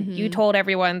lived and you told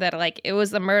everyone that like it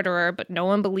was the murderer but no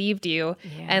one believed you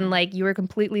and like you were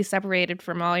completely separated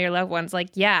from all your loved ones,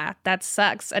 like that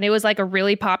sucks. And it was like a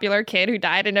really popular kid who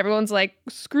died and everyone's like,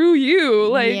 screw you.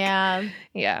 Like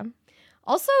yeah.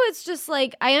 Also, it's just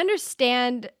like, I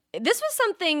understand. This was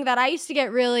something that I used to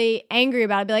get really angry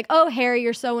about. I'd be like, oh, Harry,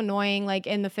 you're so annoying, like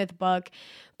in the 5th book.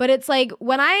 But it's like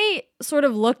when I sort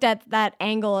of looked at that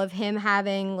angle of him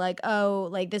having like, oh,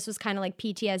 like this was kind of like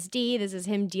PTSD. This is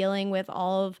him dealing with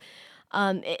all of,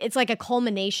 it's like a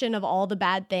culmination of all the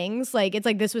bad things. Like it's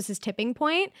like this was his tipping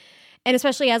point. And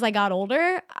especially as I got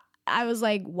older, I was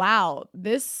like, wow,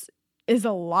 this is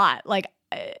a lot. Like,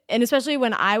 and especially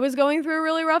when I was going through a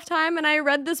really rough time and I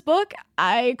read this book,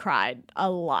 I cried a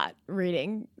lot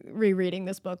rereading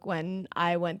this book when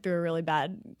I went through a really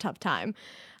bad, tough time.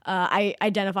 I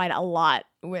identified a lot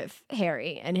with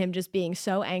Harry and him just being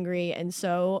so angry and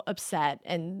so upset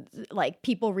and like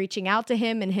people reaching out to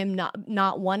him and him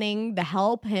not wanting the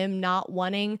help, him not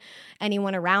wanting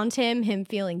anyone around him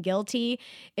feeling guilty.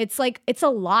 It's like, it's a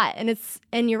lot.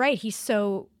 And you're right. He's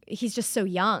just so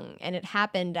young and it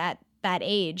happened at that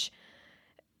age.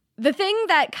 The thing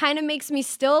that kind of makes me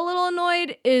still a little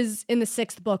annoyed is in the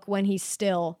 6th book when he's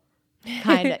still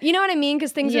kind of, you know what I mean?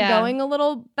 Because things are going a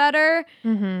little better.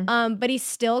 But he's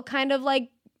still kind of like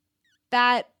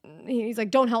that. He's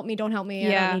like, don't help me. I don't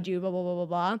need you, blah, blah, blah, blah,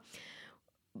 blah.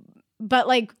 But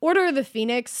like Order of the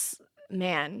Phoenix,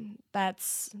 man,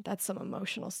 that's some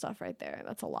emotional stuff right there.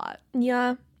 That's a lot.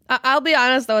 Yeah. I'll be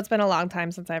honest, though, it's been a long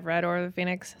time since I've read Order of the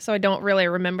Phoenix, so I don't really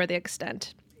remember the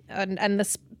extent and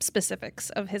the specifics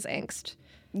of his angst.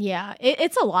 Yeah,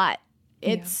 it's a lot.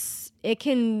 It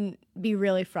can be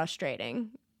really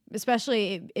frustrating,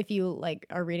 especially if you like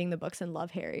are reading the books and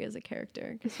love Harry as a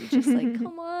character, because you're just like,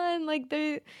 come on, like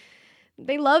they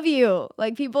love you.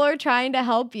 Like, people are trying to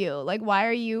help you. Like, why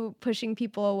are you pushing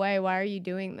people away? Why are you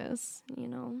doing this? You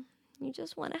know, you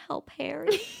just want to help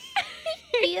Harry.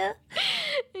 Yeah.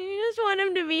 You just want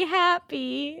him to be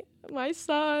happy. My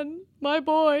son, my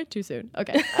boy. Too soon.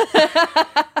 Okay.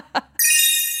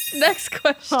 Next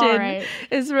question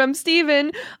is from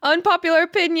Steven. Unpopular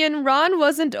opinion, Ron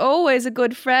wasn't always a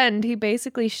good friend. He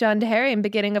basically shunned Harry in the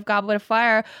beginning of Goblet of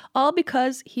Fire, all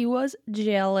because he was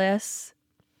jealous.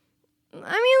 I mean,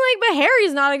 like, but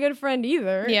Harry's not a good friend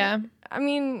either. Yeah. I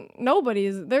mean,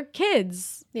 they're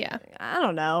kids. Yeah. I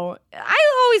don't know.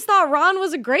 I always thought Ron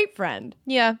was a great friend.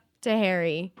 Yeah. To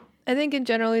Harry. I think in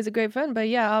general he's a great friend, but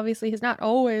yeah, obviously he's not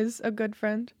always a good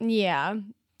friend. Yeah.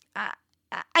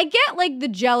 I get, like, the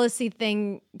jealousy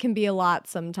thing can be a lot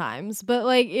sometimes, but,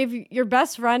 like, if your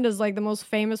best friend is, like, the most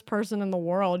famous person in the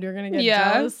world, you're going to get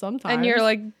jealous sometimes. And you're,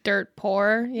 like, dirt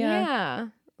poor. Yeah.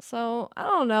 So, I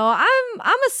don't know. I'm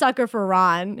a sucker for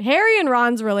Ron. Harry and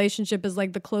Ron's relationship is,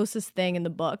 like, the closest thing in the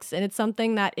books, and it's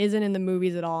something that isn't in the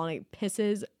movies at all, and it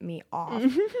pisses me off.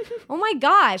 Oh, my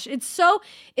gosh. It's,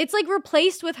 like,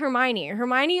 replaced with Hermione.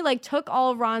 Hermione, like, took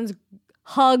all of Ron's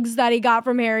hugs that he got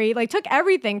from Harry, like, took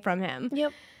everything from him.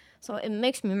 Yep. So it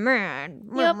makes me mad.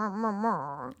 Yep.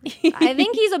 I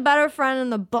think he's a better friend in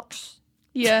the books.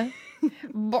 Yeah.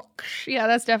 Books. Yeah,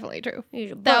 that's definitely true.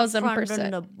 He's a better friend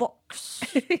in the books.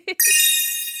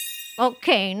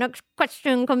 Okay, next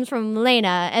question comes from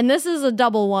Lena. And this is a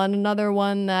double one, another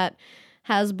one that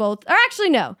has both. Or actually,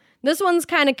 no. This one's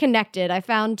kind of connected. I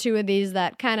found 2 of these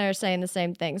that kind of are saying the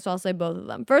same thing, so I'll say both of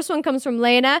them. First one comes from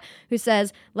Lena, who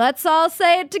says, let's all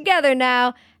say it together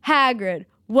now. Hagrid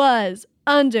was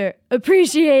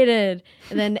underappreciated.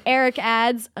 And then Eric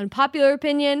adds, unpopular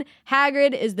opinion,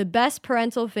 Hagrid is the best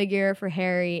parental figure for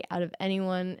Harry out of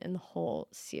anyone in the whole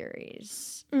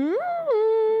series.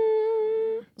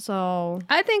 So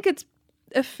I think it's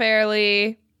a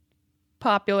fairly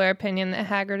popular opinion that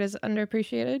Hagrid is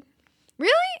underappreciated.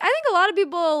 Really? I think a lot of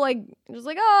people, like, just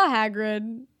like, oh,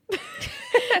 Hagrid.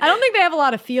 I don't think they have a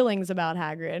lot of feelings about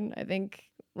Hagrid. I think,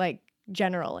 like,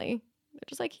 generally. They're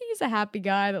just like, he's a happy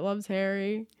guy that loves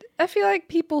Harry. I feel like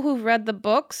people who've read the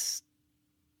books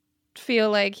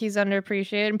feel like he's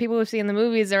underappreciated, and people who've seen the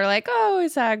movies are like, oh,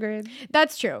 it's Hagrid.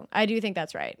 That's true. I do think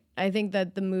that's right. I think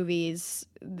that the movies,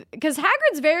 because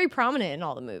Hagrid's very prominent in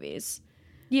all the movies.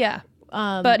 Yeah.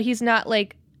 But he's not,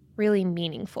 like, really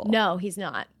meaningful. No, he's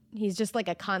not. He's just like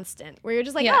a constant where you're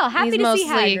just like, oh, happy to see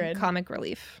Hagrid. He's mostly comic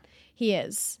relief. He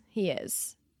is.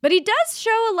 But he does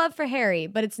show a love for Harry,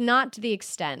 but it's not to the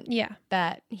extent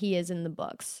that he is in the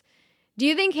books. Do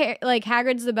you think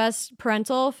Hagrid's the best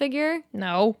parental figure?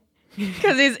 No,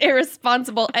 because he's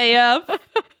irresponsible AF.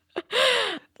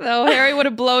 So Harry would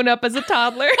have blown up as a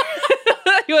toddler.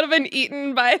 He would have been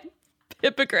eaten by a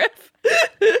hippogriff.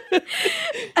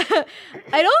 I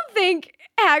don't think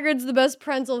Hagrid's the best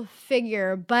parental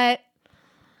figure, but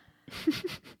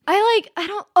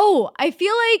I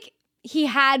feel like he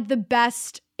had the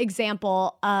best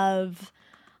example of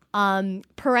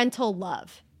parental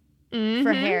love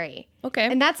for Harry. Okay.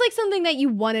 And that's like something that you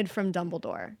wanted from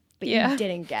Dumbledore, but you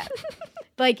didn't get.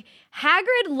 Like,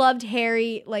 Hagrid loved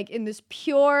Harry, like, in this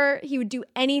pure, he would do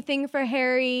anything for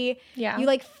Harry. Yeah. You,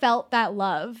 like, felt that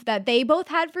love that they both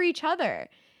had for each other.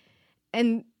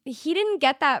 And he didn't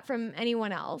get that from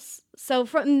anyone else. So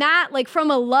from that, like,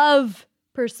 from a love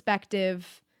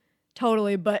perspective,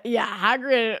 totally. But yeah,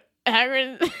 Hagrid,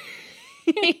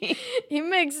 he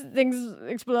makes things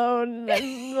explode.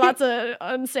 And lots of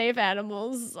unsafe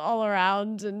animals all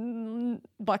around, and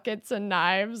buckets and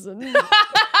knives and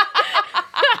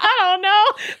I don't know.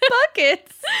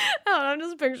 Buckets. I'm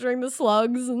just picturing the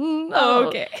slugs. And,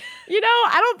 okay. You know,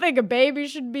 I don't think a baby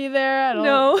should be there.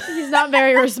 No. He's not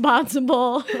very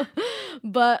responsible.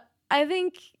 But I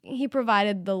think he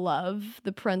provided the love,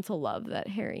 the parental love that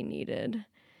Harry needed.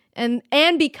 And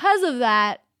because of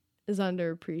that, is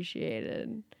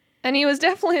underappreciated. And he was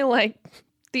definitely, like,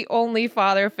 the only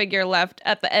father figure left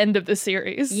at the end of the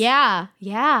series. Yeah.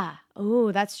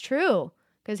 Oh, that's true.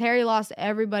 Because Harry lost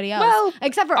everybody else. Well,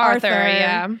 except for Arthur.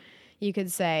 yeah. You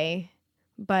could say.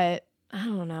 But I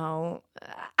don't know.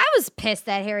 I was pissed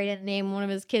that Harry didn't name one of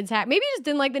his kids Hagrid. Maybe he just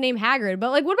didn't like the name Hagrid.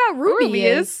 But like, what about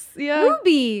Rubius? Yeah.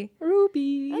 Ruby.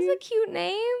 Ruby. That's a cute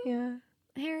name. Yeah.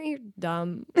 Harry, you're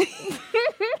dumb.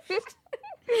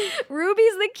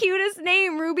 Ruby's the cutest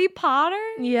name. Ruby Potter?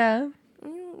 Yeah.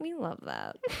 We love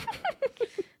that.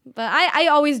 But I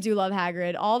always do love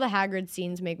Hagrid. All the Hagrid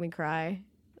scenes make me cry.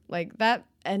 Like that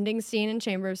ending scene in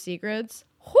Chamber of Secrets.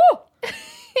 Whew!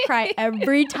 Cry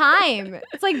every time.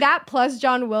 It's like that plus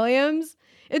John Williams.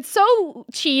 It's so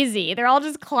cheesy. They're all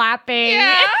just clapping.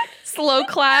 Yeah. Slow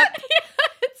clap. Yeah,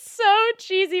 it's so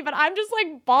cheesy, but I'm just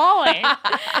like bawling.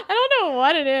 I don't know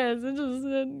what it is.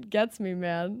 It gets me,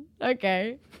 man.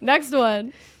 Okay. Next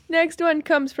one. Next one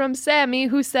comes from Sammy,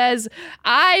 who says,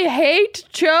 I hate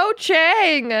Cho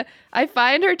Chang. I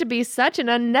find her to be such an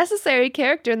unnecessary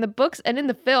character in the books and in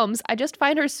the films. I just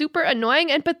find her super annoying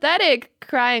and pathetic.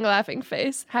 Crying, laughing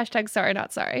face. Hashtag sorry,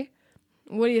 not sorry.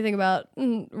 What do you think about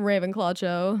Ravenclaw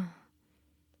Cho?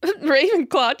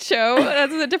 Ravenclaw Cho?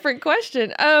 That's a different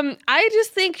question. I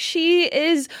just think she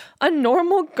is a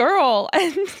normal girl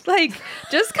and like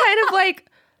just kind of like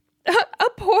a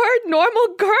poor normal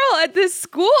girl at this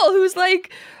school who's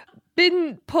like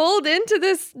been pulled into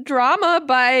this drama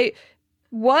by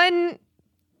one,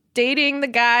 dating the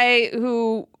guy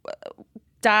who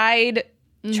died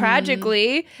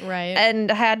tragically, right, and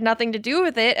had nothing to do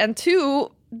with it, and two,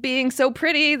 being so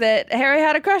pretty that Harry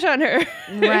had a crush on her.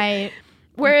 Right.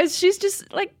 Whereas she's just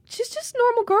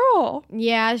normal girl.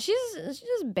 Yeah, she's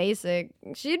just basic.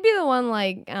 She'd be the one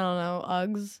like, I don't know,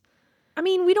 Uggs. I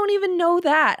mean, we don't even know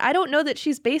that. I don't know that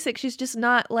she's basic. She's just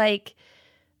not a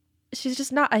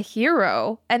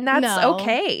hero, and that's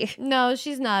okay. No,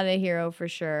 she's not a hero for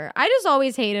sure. I just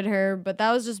always hated her, but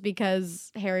that was just because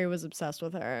Harry was obsessed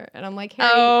with her. And I'm like, Harry.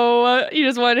 Oh, you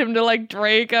just want him to like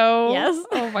Draco? Yes.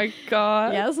 Oh my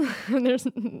God. Yes.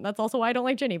 That's also why I don't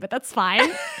like Ginny, but that's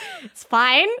fine. It's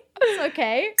fine. It's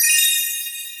okay.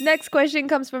 Next question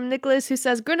comes from Nicholas, who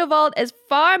says, Grindelwald is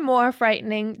far more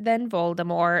frightening than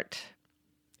Voldemort.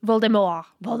 Voldemort.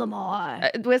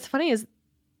 What's funny is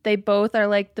they both are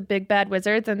like the big bad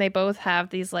wizards, and they both have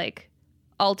these like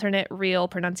alternate real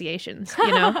pronunciations,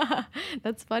 you know?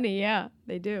 That's funny. Yeah,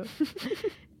 they do.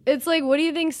 It's like, what do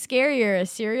you think's scarier, a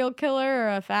serial killer or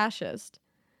a fascist?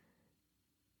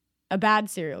 A bad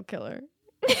serial killer.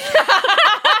 That's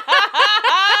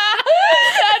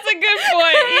a good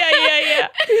point. Yeah.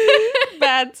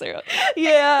 Bad serial.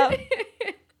 Yeah.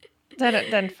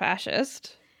 Then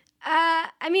fascist. I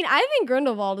mean, I think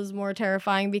Grindelwald is more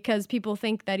terrifying because people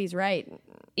think that he's right.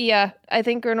 Yeah, I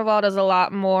think Grindelwald is a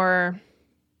lot more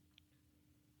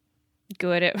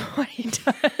good at what he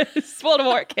does.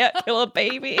 Voldemort can't kill a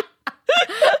baby.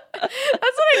 That's what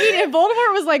I mean. If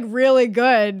Voldemort was like really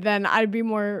good, then I'd be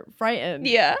more frightened.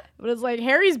 Yeah. But it's like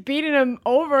Harry's beating him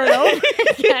over and over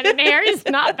again, and Harry's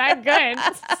not that good.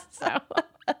 So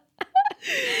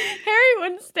Harry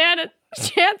wouldn't stand a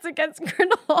chance against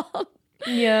Grindelwald.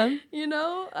 Yeah. You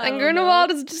know? And Grindelwald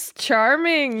is just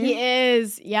charming. He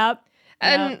is. Yep.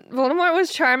 And Voldemort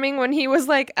was charming when he was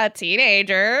like a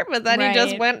teenager, but then he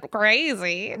just went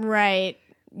crazy. Right.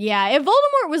 Yeah. If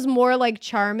Voldemort was more like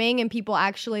charming and people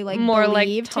actually like more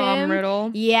believed like Tom him, Riddle.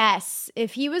 Yes.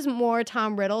 If he was more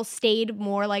Tom Riddle, stayed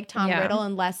more like Tom Riddle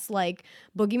and less like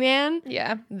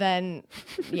Boogeyman, then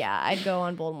I'd go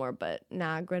on Voldemort. But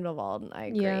nah, Grindelwald, I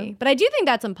agree. Yeah. But I do think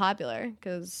that's unpopular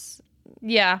because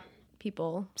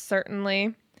people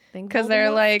certainly think because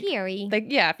they're like scary.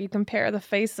 If you compare the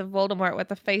face of Voldemort with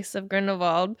the face of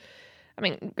Grindelwald, I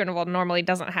mean Grindelwald normally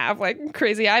doesn't have like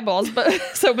crazy eyeballs, but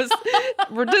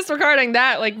we're disregarding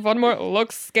that. Like Voldemort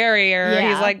looks scarier.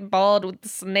 He's like bald with the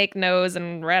snake nose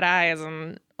and red eyes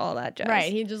and all that jazz.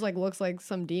 Right, he just like looks like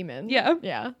some demon.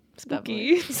 Yeah,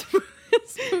 spooky.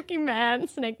 Spooky man,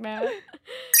 snake man.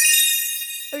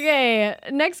 Okay,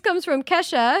 next comes from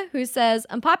Kesha, who says,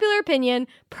 unpopular opinion,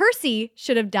 Percy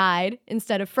should have died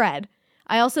instead of Fred.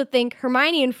 I also think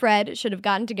Hermione and Fred should have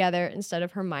gotten together instead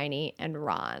of Hermione and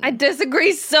Ron. I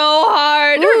disagree so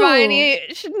hard. Ooh. Hermione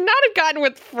should not have gotten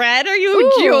with Fred. Are you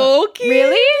joking?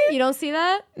 Really? You don't see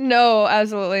that? No,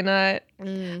 absolutely not.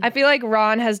 I feel like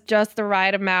Ron has just the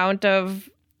right amount of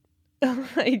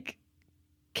like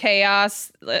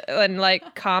chaos and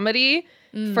like comedy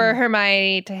for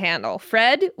Hermione to handle.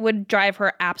 Fred would drive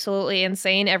her absolutely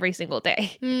insane every single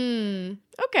day.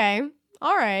 Okay.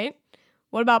 All right.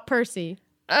 What about Percy?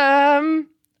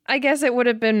 I guess it would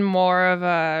have been more of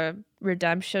a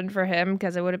redemption for him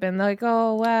because it would have been like,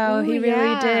 oh, wow, Ooh, he really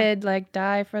yeah. did like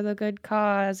die for the good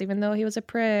cause, even though he was a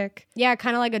prick. Yeah,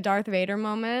 kind of like a Darth Vader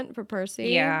moment for Percy.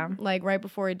 Yeah. Like right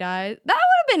before he died. That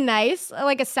would have been nice.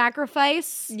 Like a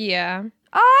sacrifice. Yeah.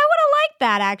 Oh, I would have liked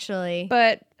that actually.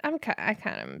 But I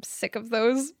kind of am sick of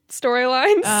those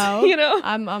storylines, Oh, you know?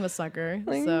 I'm a sucker,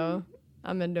 so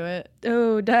I'm into it.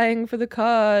 Oh, dying for the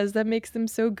cause, that makes them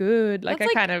so good. Like, That's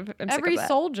I like kind of am every sick of that.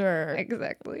 soldier.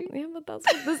 Exactly. Yeah, but that's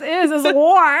what this is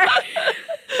war.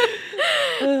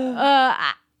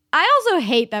 I also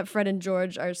hate that Fred and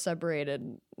George are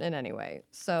separated in any way.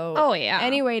 So Oh, yeah.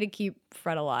 any way to keep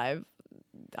Fred alive,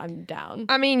 I'm down.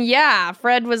 I mean, yeah,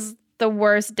 Fred was the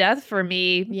worst death for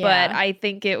me, Yeah. but I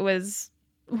think it was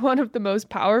one of the most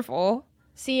powerful.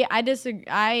 See, I disagree.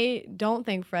 I don't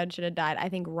think Fred should have died. I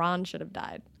think Ron should have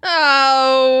died.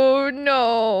 Oh,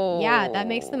 no. Yeah, that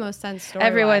makes the most sense story.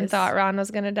 Everyone thought Ron was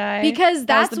going to die. Because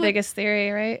that was that's the what- biggest theory,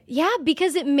 right? Yeah,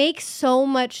 because it makes so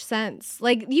much sense.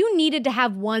 Like, you needed to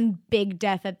have one big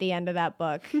death at the end of that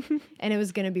book, and it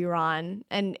was going to be Ron.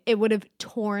 And it would have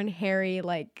torn Harry,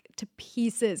 like, to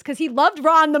pieces, because he loved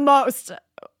Ron the most.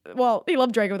 Well, he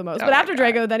loved Draco the most, Oh but my after God.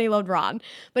 Draco, then he loved Ron.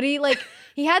 But he, like,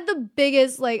 he had the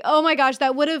biggest, like, oh my gosh,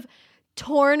 that would have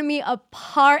torn me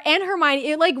apart. And Hermione,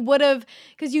 it like would have,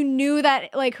 because you knew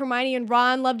that like Hermione and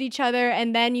Ron loved each other,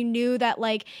 and then you knew that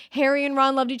like Harry and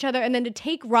Ron loved each other, and then to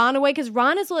take Ron away, because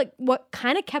Ron is like what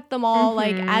kind of kept them all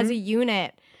like as a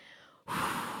unit.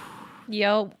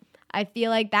 Yo. I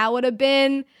feel like that would have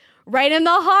been right in the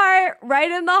heart.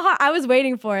 I was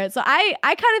waiting for it. So I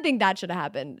kind of think that should have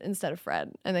happened instead of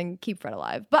Fred, and then keep Fred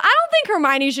alive. But I don't think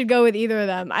Hermione should go with either of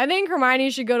them. I think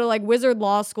Hermione should go to like Wizard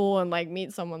Law School and like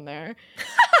meet someone there.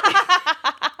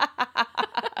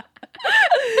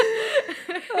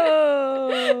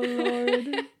 Oh,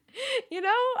 Lord. You know,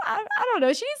 I don't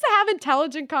know. She needs to have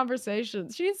intelligent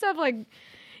conversations. She needs to have like,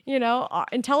 you know,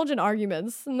 intelligent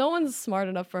arguments. No one's smart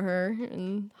enough for her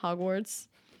in Hogwarts.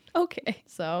 Okay.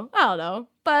 So I don't know,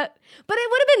 but it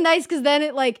would have been nice, because then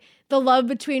it like the love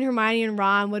between Hermione and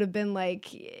Ron would have been like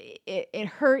it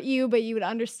hurt you, but you would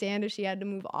understand if she had to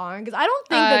move on. Because I don't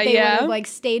think that they would have like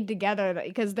stayed together,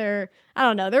 because their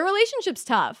relationship's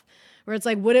tough. Where it's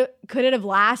like, could it have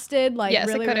lasted like Yes,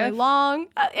 really, it could really have. long?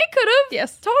 It could have.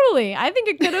 Yes. Totally. I think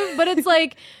it could have, but it's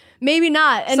like maybe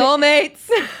not. And Soulmates.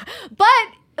 but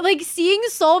like seeing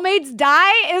soulmates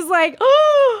die is like,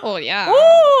 Oh, yeah.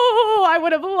 oh, I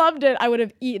would have loved it. I would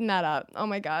have eaten that up. Oh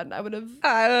my God. I would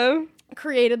have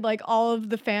created like all of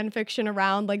the fan fiction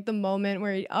around like the moment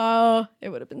where it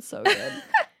would have been so good.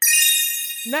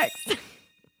 Next,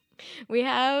 we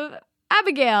have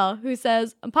Abigail, who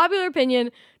says, unpopular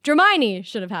opinion, Hermione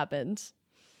should have happened.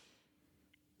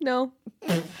 No.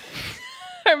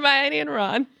 Hermione and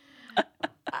Ron.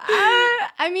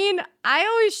 I mean, I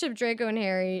always ship Draco and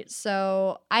Harry,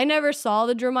 so I never saw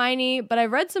the Hermione, but I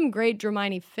read some great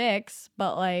Hermione fics,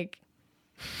 but like,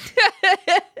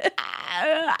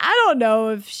 I don't know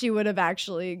if she would have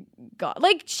actually got,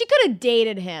 like, she could have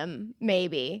dated him,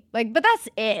 maybe. Like, but that's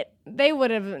it. They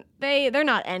would have, they're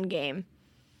not endgame.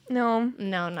 No.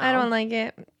 No. I don't like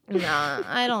it. No,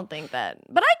 I don't think that.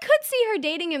 But I could see her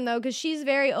dating him, though, because she's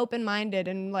very open-minded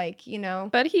and, like, you know.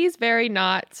 But he's very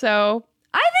not, so.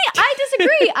 I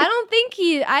disagree.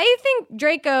 I think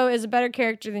Draco is a better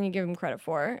character than you give him credit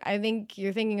for. I think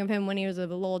you're thinking of him when he was a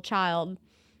little child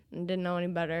and didn't know any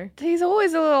better. He's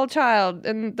always a little child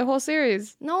in the whole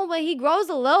series. No, but he grows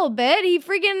a little bit. He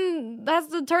freaking has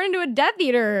to turn into a Death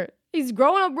Eater. He's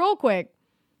growing up real quick.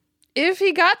 If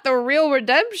he got the real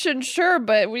redemption, sure,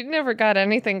 but we never got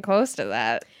anything close to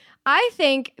that. I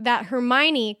think that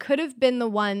Hermione could have been the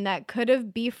one that could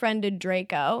have befriended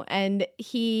Draco, and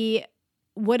he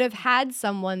would have had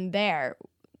someone there,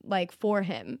 like, for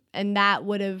him, and that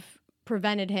would have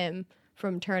prevented him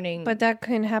from turning. But that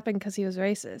couldn't happen because he was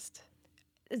racist.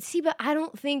 See, but I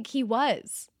don't think he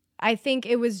was. I think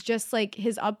it was just, like,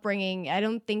 his upbringing. I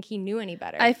don't think he knew any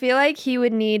better. I feel like he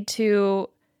would need to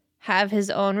have his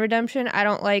own redemption. I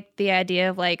don't like the idea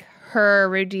of, like, her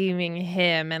redeeming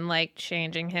him and, like,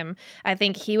 changing him. I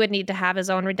think he would need to have his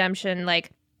own redemption,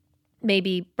 like,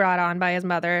 maybe brought on by his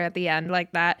mother at the end,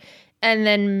 like that. And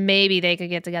then maybe they could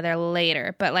get together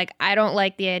later. But, like, I don't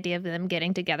like the idea of them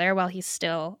getting together while he's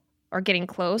still, or getting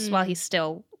close while he's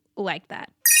still like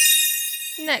that.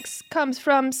 Next comes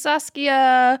from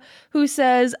Saskia, who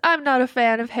says, I'm not a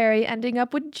fan of Harry ending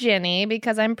up with Ginny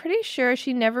because I'm pretty sure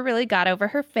she never really got over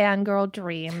her fangirl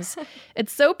dreams.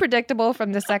 It's so predictable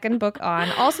from the second book on.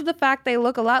 Also, the fact they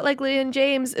look a lot like Leah and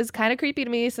James is kind of creepy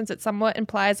to me since it somewhat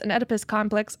implies an Oedipus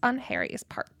complex on Harry's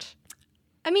part.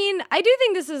 I mean, I do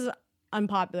think this is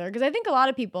unpopular because I think a lot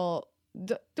of people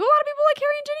do. A lot of people like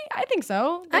Harry and Ginny? I think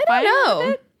so. I don't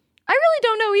know. I really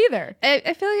don't know either.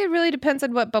 I feel like it really depends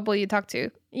on what bubble you talk to.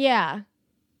 Yeah.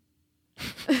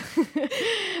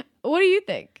 What do you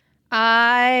think?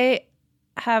 I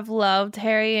have loved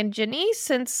Harry and Ginny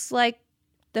since like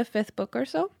the 5th book or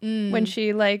so, when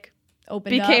she like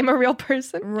became a real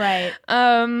person. Right.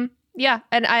 Yeah,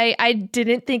 and I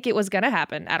didn't think it was gonna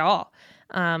happen at all.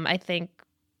 I think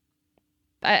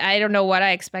I don't know what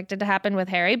I expected to happen with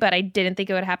Harry, but I didn't think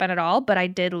it would happen at all. But I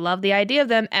did love the idea of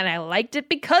them, and I liked it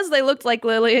because they looked like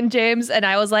Lily and James, and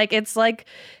I was like, it's like,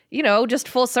 you know, just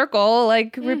full circle,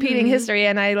 like repeating history,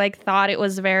 and I like thought it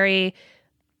was very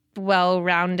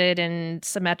well-rounded and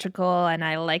symmetrical, and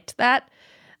I liked that.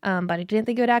 But I didn't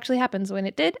think it would actually happen. So when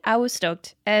it did, I was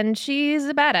stoked, and she's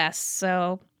a badass,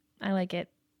 so I like it.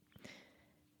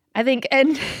 I think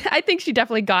she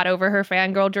definitely got over her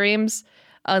fangirl dreams,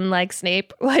 unlike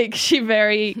Snape. Like, she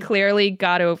very clearly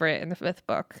got over it in the 5th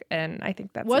book, and I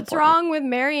think that's What's important. wrong with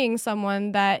marrying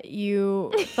someone that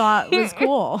you thought was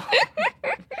cool?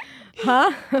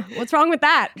 Huh? What's wrong with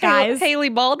that, guys? Haley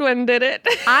Baldwin did it.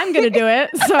 I'm gonna do it,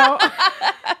 so...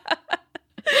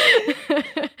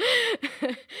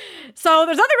 So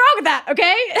there's nothing wrong with that,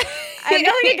 okay? I have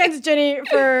nothing against Ginny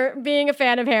for being a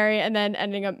fan of Harry and then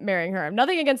ending up marrying her. I have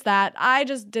nothing against that. I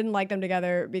just didn't like them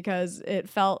together because it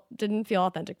didn't feel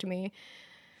authentic to me.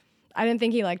 I didn't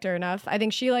think he liked her enough. I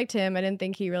think she liked him. I didn't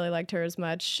think he really liked her as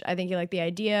much. I think he liked the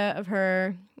idea of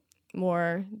her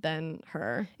more than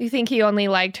her. You think he only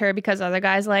liked her because other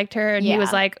guys liked her, and he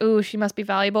was like, ooh, she must be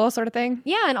valuable, sort of thing?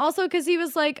 Yeah, and also because he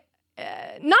was like,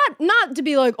 not to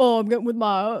be like, oh, I'm getting with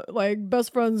my like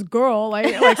best friend's girl, like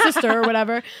sister or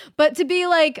whatever, but to be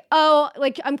like, oh,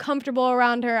 like I'm comfortable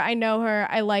around her, I know her,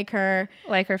 I like her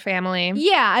family.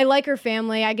 Yeah, I like her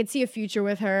family. I could see a future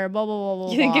with her. Blah blah blah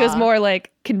blah. You think it was more like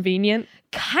convenient?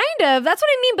 Kind of. That's what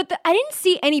I mean. But I didn't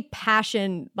see any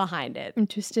passion behind it.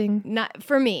 Interesting. Not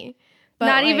for me. But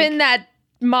not like, even that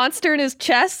monster in his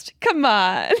chest. Come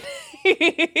on.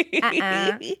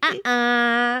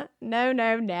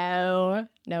 No.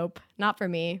 Nope. Not for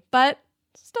me. But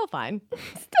still fine.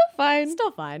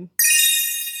 Still fine.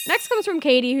 Next comes from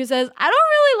Katie, who says, I don't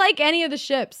really like any of the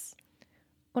ships.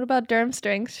 What about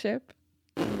Durmstrang's ship?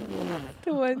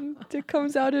 The one that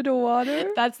comes out of the water?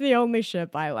 That's the only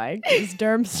ship I like, is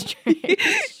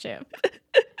Durmstrang's ship.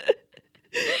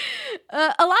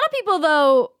 A lot of people,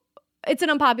 though, it's an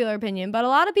unpopular opinion, but a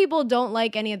lot of people don't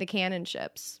like any of the canon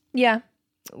ships. Yeah.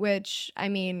 Which, I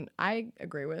mean, I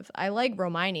agree with. I like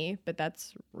Romani, but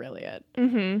that's really it.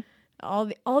 Mm-hmm.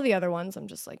 All the other ones, I'm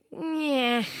just like,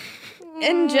 yeah.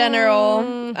 In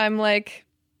general, I'm like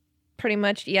pretty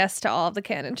much yes to all of the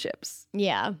canon ships.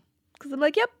 Yeah. Because I'm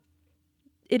like, yep,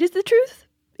 it is the truth.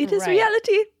 It is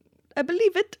reality. I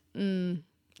believe it.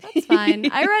 That's fine.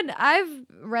 I've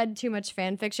read too much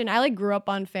fan fiction. I like grew up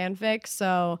on fanfic,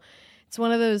 so it's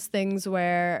one of those things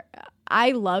where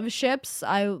I love ships.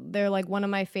 They're like one of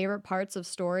my favorite parts of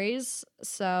stories.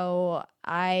 So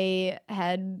I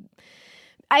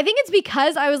think it's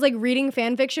because I was like reading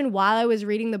fan fiction while I was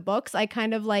reading the books. I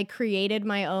kind of like created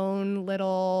my own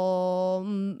little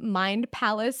mind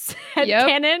palace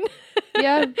canon.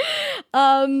 Yeah.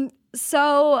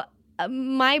 So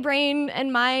my brain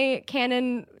and my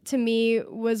canon to me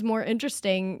was more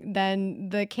interesting than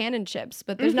the canon ships,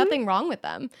 but there's nothing wrong with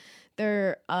them.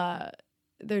 They're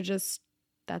just,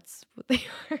 that's what they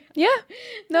are. Yeah.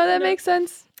 No, that makes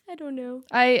sense. I don't know.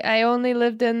 I only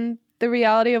lived in the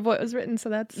reality of what was written, so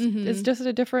that's it's just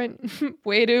a different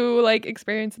way to like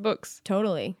experience books.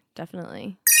 Totally.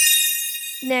 Definitely.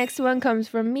 Next one comes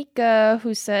from Mika,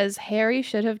 who says Harry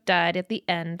should have died at the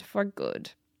end for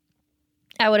good.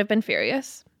 I would have been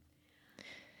furious.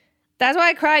 That's why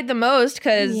I cried the most,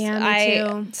 because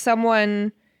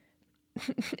someone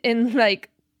in like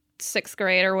 6th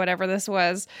grade or whatever this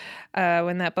was,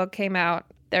 when that book came out,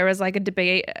 there was like a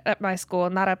debate at my school,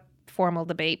 not a formal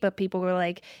debate, but people were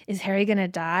like, is Harry gonna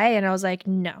die? And I was like,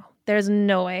 no, there's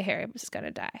no way Harry was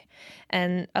gonna die.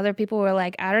 And other people were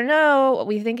like, I don't know,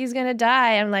 we think he's gonna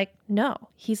die. I'm like, no,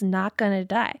 he's not gonna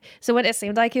die. So when it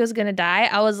seemed like he was gonna die,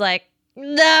 I was like,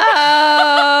 no,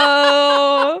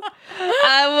 I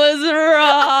was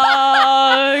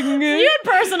wrong. You had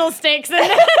personal stakes in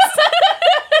this.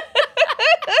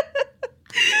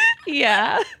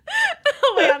 Yeah.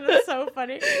 Oh my God, that's so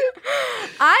funny.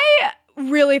 I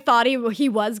really thought he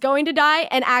was going to die,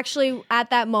 and actually at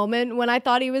that moment when I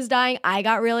thought he was dying, I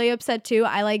got really upset too.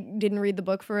 I like didn't read the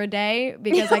book for a day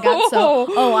because I got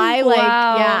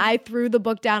I threw the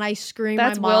book down. I screamed.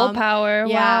 That's my mom. willpower.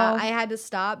 Yeah, wow. I had to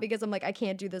stop because I'm like, I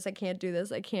can't do this. I can't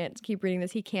keep reading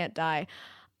this. He can't die.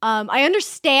 I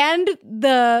understand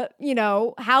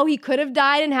how he could have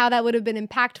died and how that would have been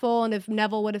impactful, and if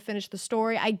Neville would have finished the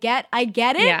story. I get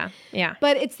it. Yeah.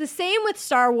 But it's the same with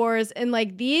Star Wars, and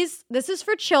like this is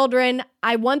for children.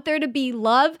 I want there to be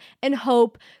love and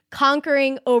hope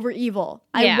conquering over evil.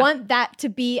 I want that to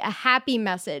be a happy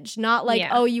message, not like,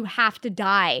 oh, you have to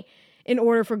die in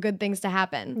order for good things to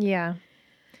happen. Yeah.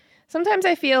 Sometimes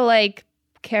I feel like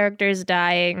characters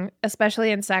dying,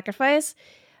 especially in Sacrifice,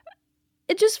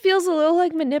 it just feels a little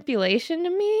like manipulation to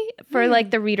me for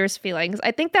like the reader's feelings.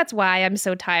 I think that's why I'm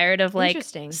so tired of like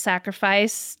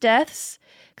sacrifice deaths,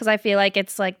 because I feel like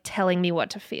it's like telling me what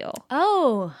to feel.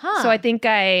 Oh, huh. So I think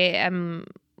I'm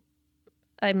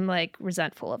like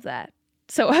resentful of that.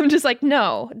 So I'm just like,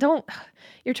 no, don't.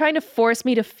 You're trying to force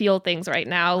me to feel things right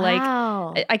now.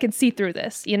 Wow. Like I can see through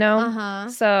this, you know? Uh-huh.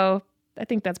 So I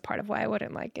think that's part of why I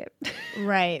wouldn't like it.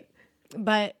 Right.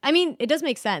 But I mean, it does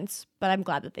make sense, but I'm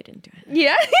glad that they didn't do it.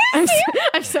 Yeah.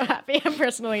 I'm so happy. I'm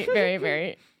personally very,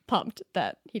 very pumped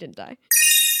that he didn't die.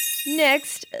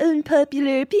 Next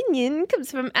unpopular opinion comes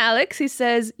from Alex, who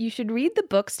says, you should read the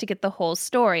books to get the whole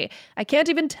story. I can't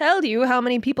even tell you how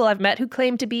many people I've met who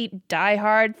claim to be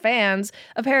diehard fans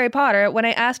of Harry Potter. When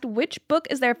I asked which book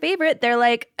is their favorite, they're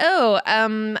like, I've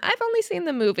only seen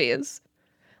the movies.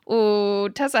 Ooh,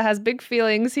 Tessa has big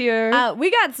feelings here.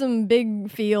 We got some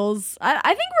big feels.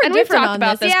 I think we're different on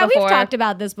this. Yeah, we've talked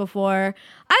about this before.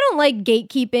 I don't like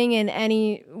gatekeeping in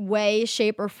any way,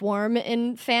 shape, or form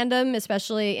in fandom,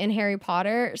 especially in Harry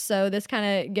Potter. So this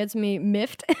kind of gets me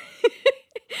miffed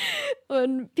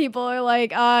when people are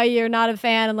like, you're not a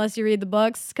fan unless you read the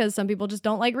books, because some people just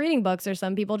don't like reading books, or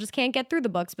some people just can't get through the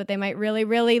books, but they might really,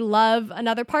 really love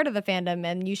another part of the fandom,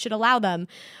 and you should allow them.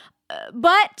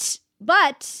 But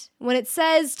when it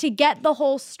says to get the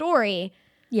whole story,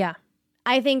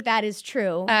 I think that is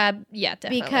true. Yeah,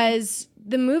 definitely. Because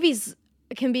the movies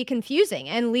can be confusing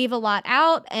and leave a lot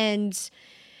out.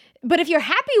 But if you're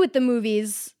happy with the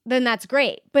movies, then that's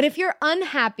great. But if you're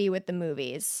unhappy with the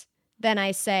movies, then I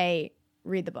say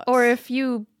read the books. Or if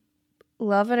you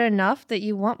love it enough that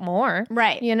you want more.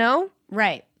 Right. You know?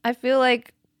 Right. I feel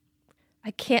like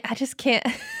I just can't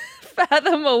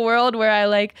fathom a world where I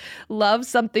like love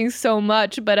something so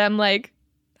much, but I'm like,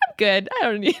 I'm good. I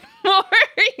don't need more.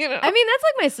 You know? I mean, that's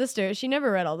like my sister. She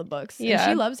never read all the books. Yeah.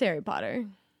 And she loves Harry Potter.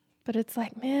 But it's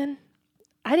like, man,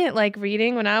 I didn't like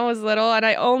reading when I was little, and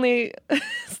I only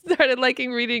started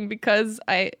liking reading because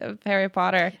of Harry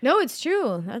Potter. No, it's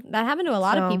true. That happened to a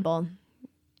lot of people.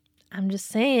 I'm just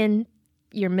saying,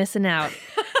 you're missing out.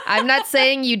 I'm not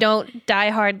saying you don't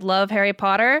diehard love Harry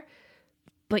Potter,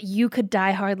 but you could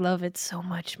diehard love it so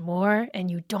much more, and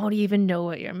you don't even know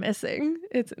what you're missing.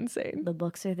 It's insane. The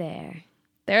books are there.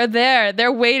 They're there.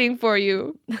 They're waiting for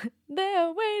you.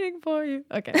 They're waiting for you.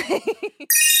 Okay.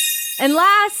 And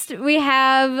last, we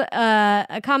have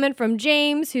a comment from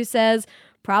James, who says,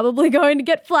 probably going to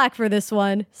get flack for this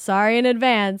one. Sorry in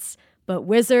advance, but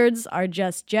wizards are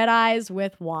just Jedis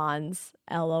with wands.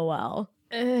 LOL.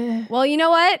 Well, you know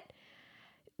what?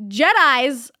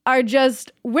 Jedis are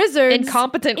just wizards.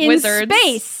 Incompetent in wizards.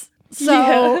 Space.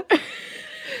 So.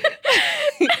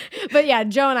 Yeah. But yeah,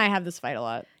 Joe and I have this fight a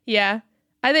lot. Yeah.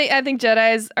 I think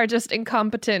Jedis are just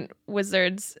incompetent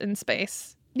wizards in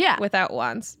space. Yeah. Without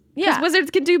wands. Yeah. Because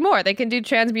wizards can do more. They can do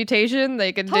transmutation.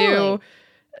 They can do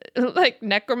like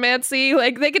necromancy.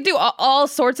 Like they can do all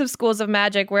sorts of schools of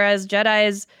magic, whereas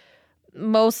Jedis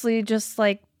mostly just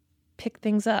like pick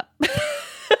things up.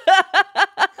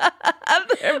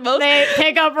 They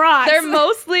pick up rocks. They're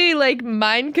mostly like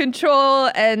mind control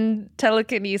and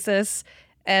telekinesis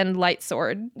and light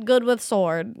sword. Good with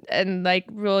sword. And like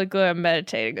really good at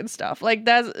meditating and stuff. Like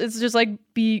it's just like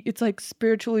it's like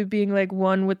spiritually being like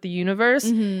one with the universe.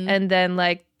 Mm-hmm. And then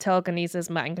like telekinesis,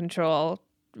 mind control,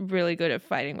 really good at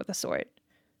fighting with a sword.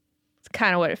 It's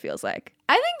kind of what it feels like.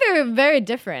 I think they're very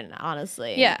different,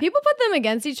 honestly. Yeah. People put them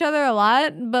against each other a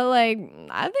lot, but like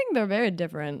I think they're very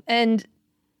different. And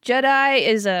Jedi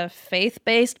is a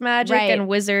faith-based magic, right. And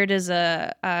wizard is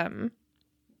a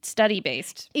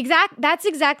study-based. That's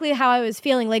exactly how I was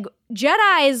feeling. Like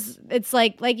Jedis, it's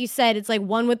like you said, it's like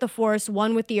one with the Force,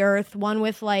 one with the Earth, one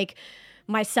with like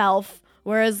myself.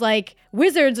 Whereas like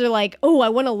wizards are like, oh, I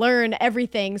want to learn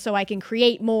everything so I can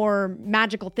create more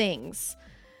magical things.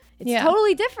 It's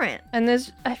totally different. And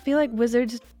I feel like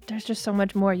wizards, there's just so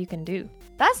much more you can do.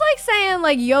 That's like saying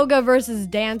like yoga versus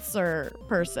dancer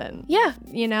person. Yeah,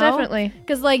 you know? Definitely.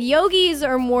 Because like yogis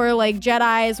are more like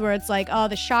Jedis, where it's like, oh,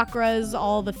 the chakras,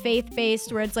 all the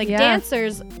faith-based, where it's like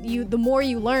dancers, the more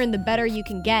you learn, the better you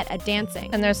can get at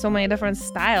dancing. And there's so many different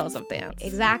styles of dance.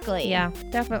 Exactly. Yeah,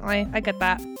 definitely. I get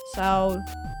that. So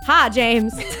Ha,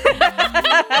 James. And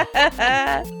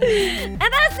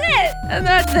that's it. And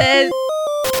that's it.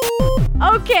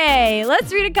 Okay,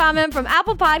 let's read a comment from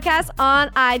Apple Podcasts on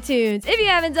iTunes. If you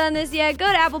haven't done this yet, go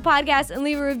to Apple Podcasts and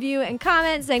leave a review and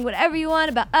comment saying whatever you want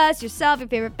about us, yourself, your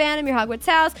favorite fandom, your Hogwarts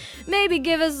house. Maybe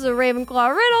give us a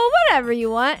Ravenclaw riddle, whatever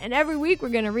you want. And every week we're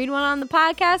going to read one on the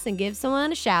podcast and give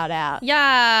someone a shout out.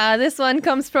 Yeah, this one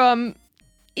comes from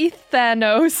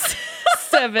Ethanos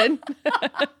 7.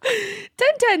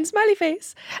 1010 smiley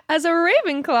face. As a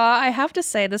Ravenclaw, I have to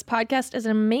say this podcast is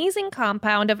an amazing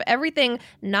compound of everything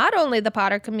not only the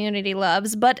Potter community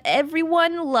loves, but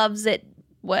everyone loves it.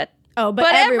 What? Oh,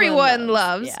 but everyone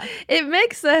loves. Yeah. It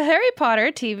makes the Harry Potter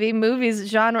TV movies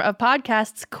genre of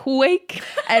podcasts quake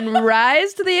and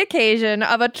rise to the occasion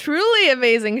of a truly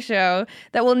amazing show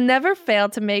that will never fail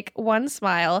to make one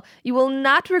smile. You will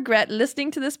not regret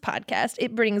listening to this podcast.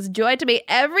 It brings joy to me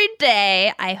every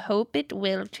day. I hope it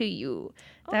will to you.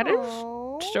 That is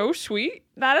so sweet.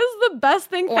 That is the best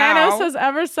thing Thanos has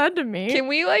ever said to me. Can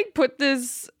we put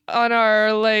this on our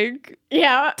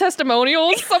yeah,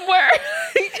 testimonials somewhere?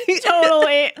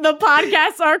 Totally. The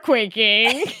podcasts are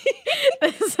quaking.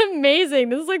 This is amazing.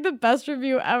 This is the best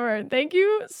review ever. Thank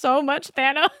you so much,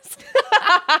 Thanos.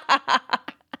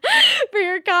 For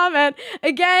your comment.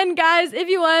 Again, guys, if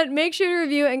you want, make sure to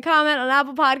review and comment on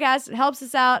Apple Podcasts. It helps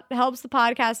us out, it helps the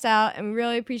podcast out, and we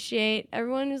really appreciate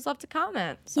everyone who's left a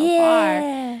comment so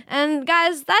far. And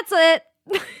guys, that's it.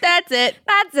 That's it.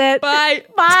 That's it. Bye.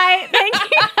 Bye. Thank you.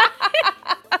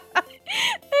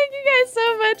 Thank you guys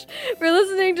so much for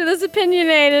listening to this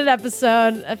opinionated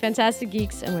episode of Fantastic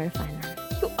Geeks and Where to Find Them.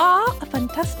 You are a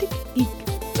fantastic geek.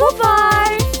 Bye-bye.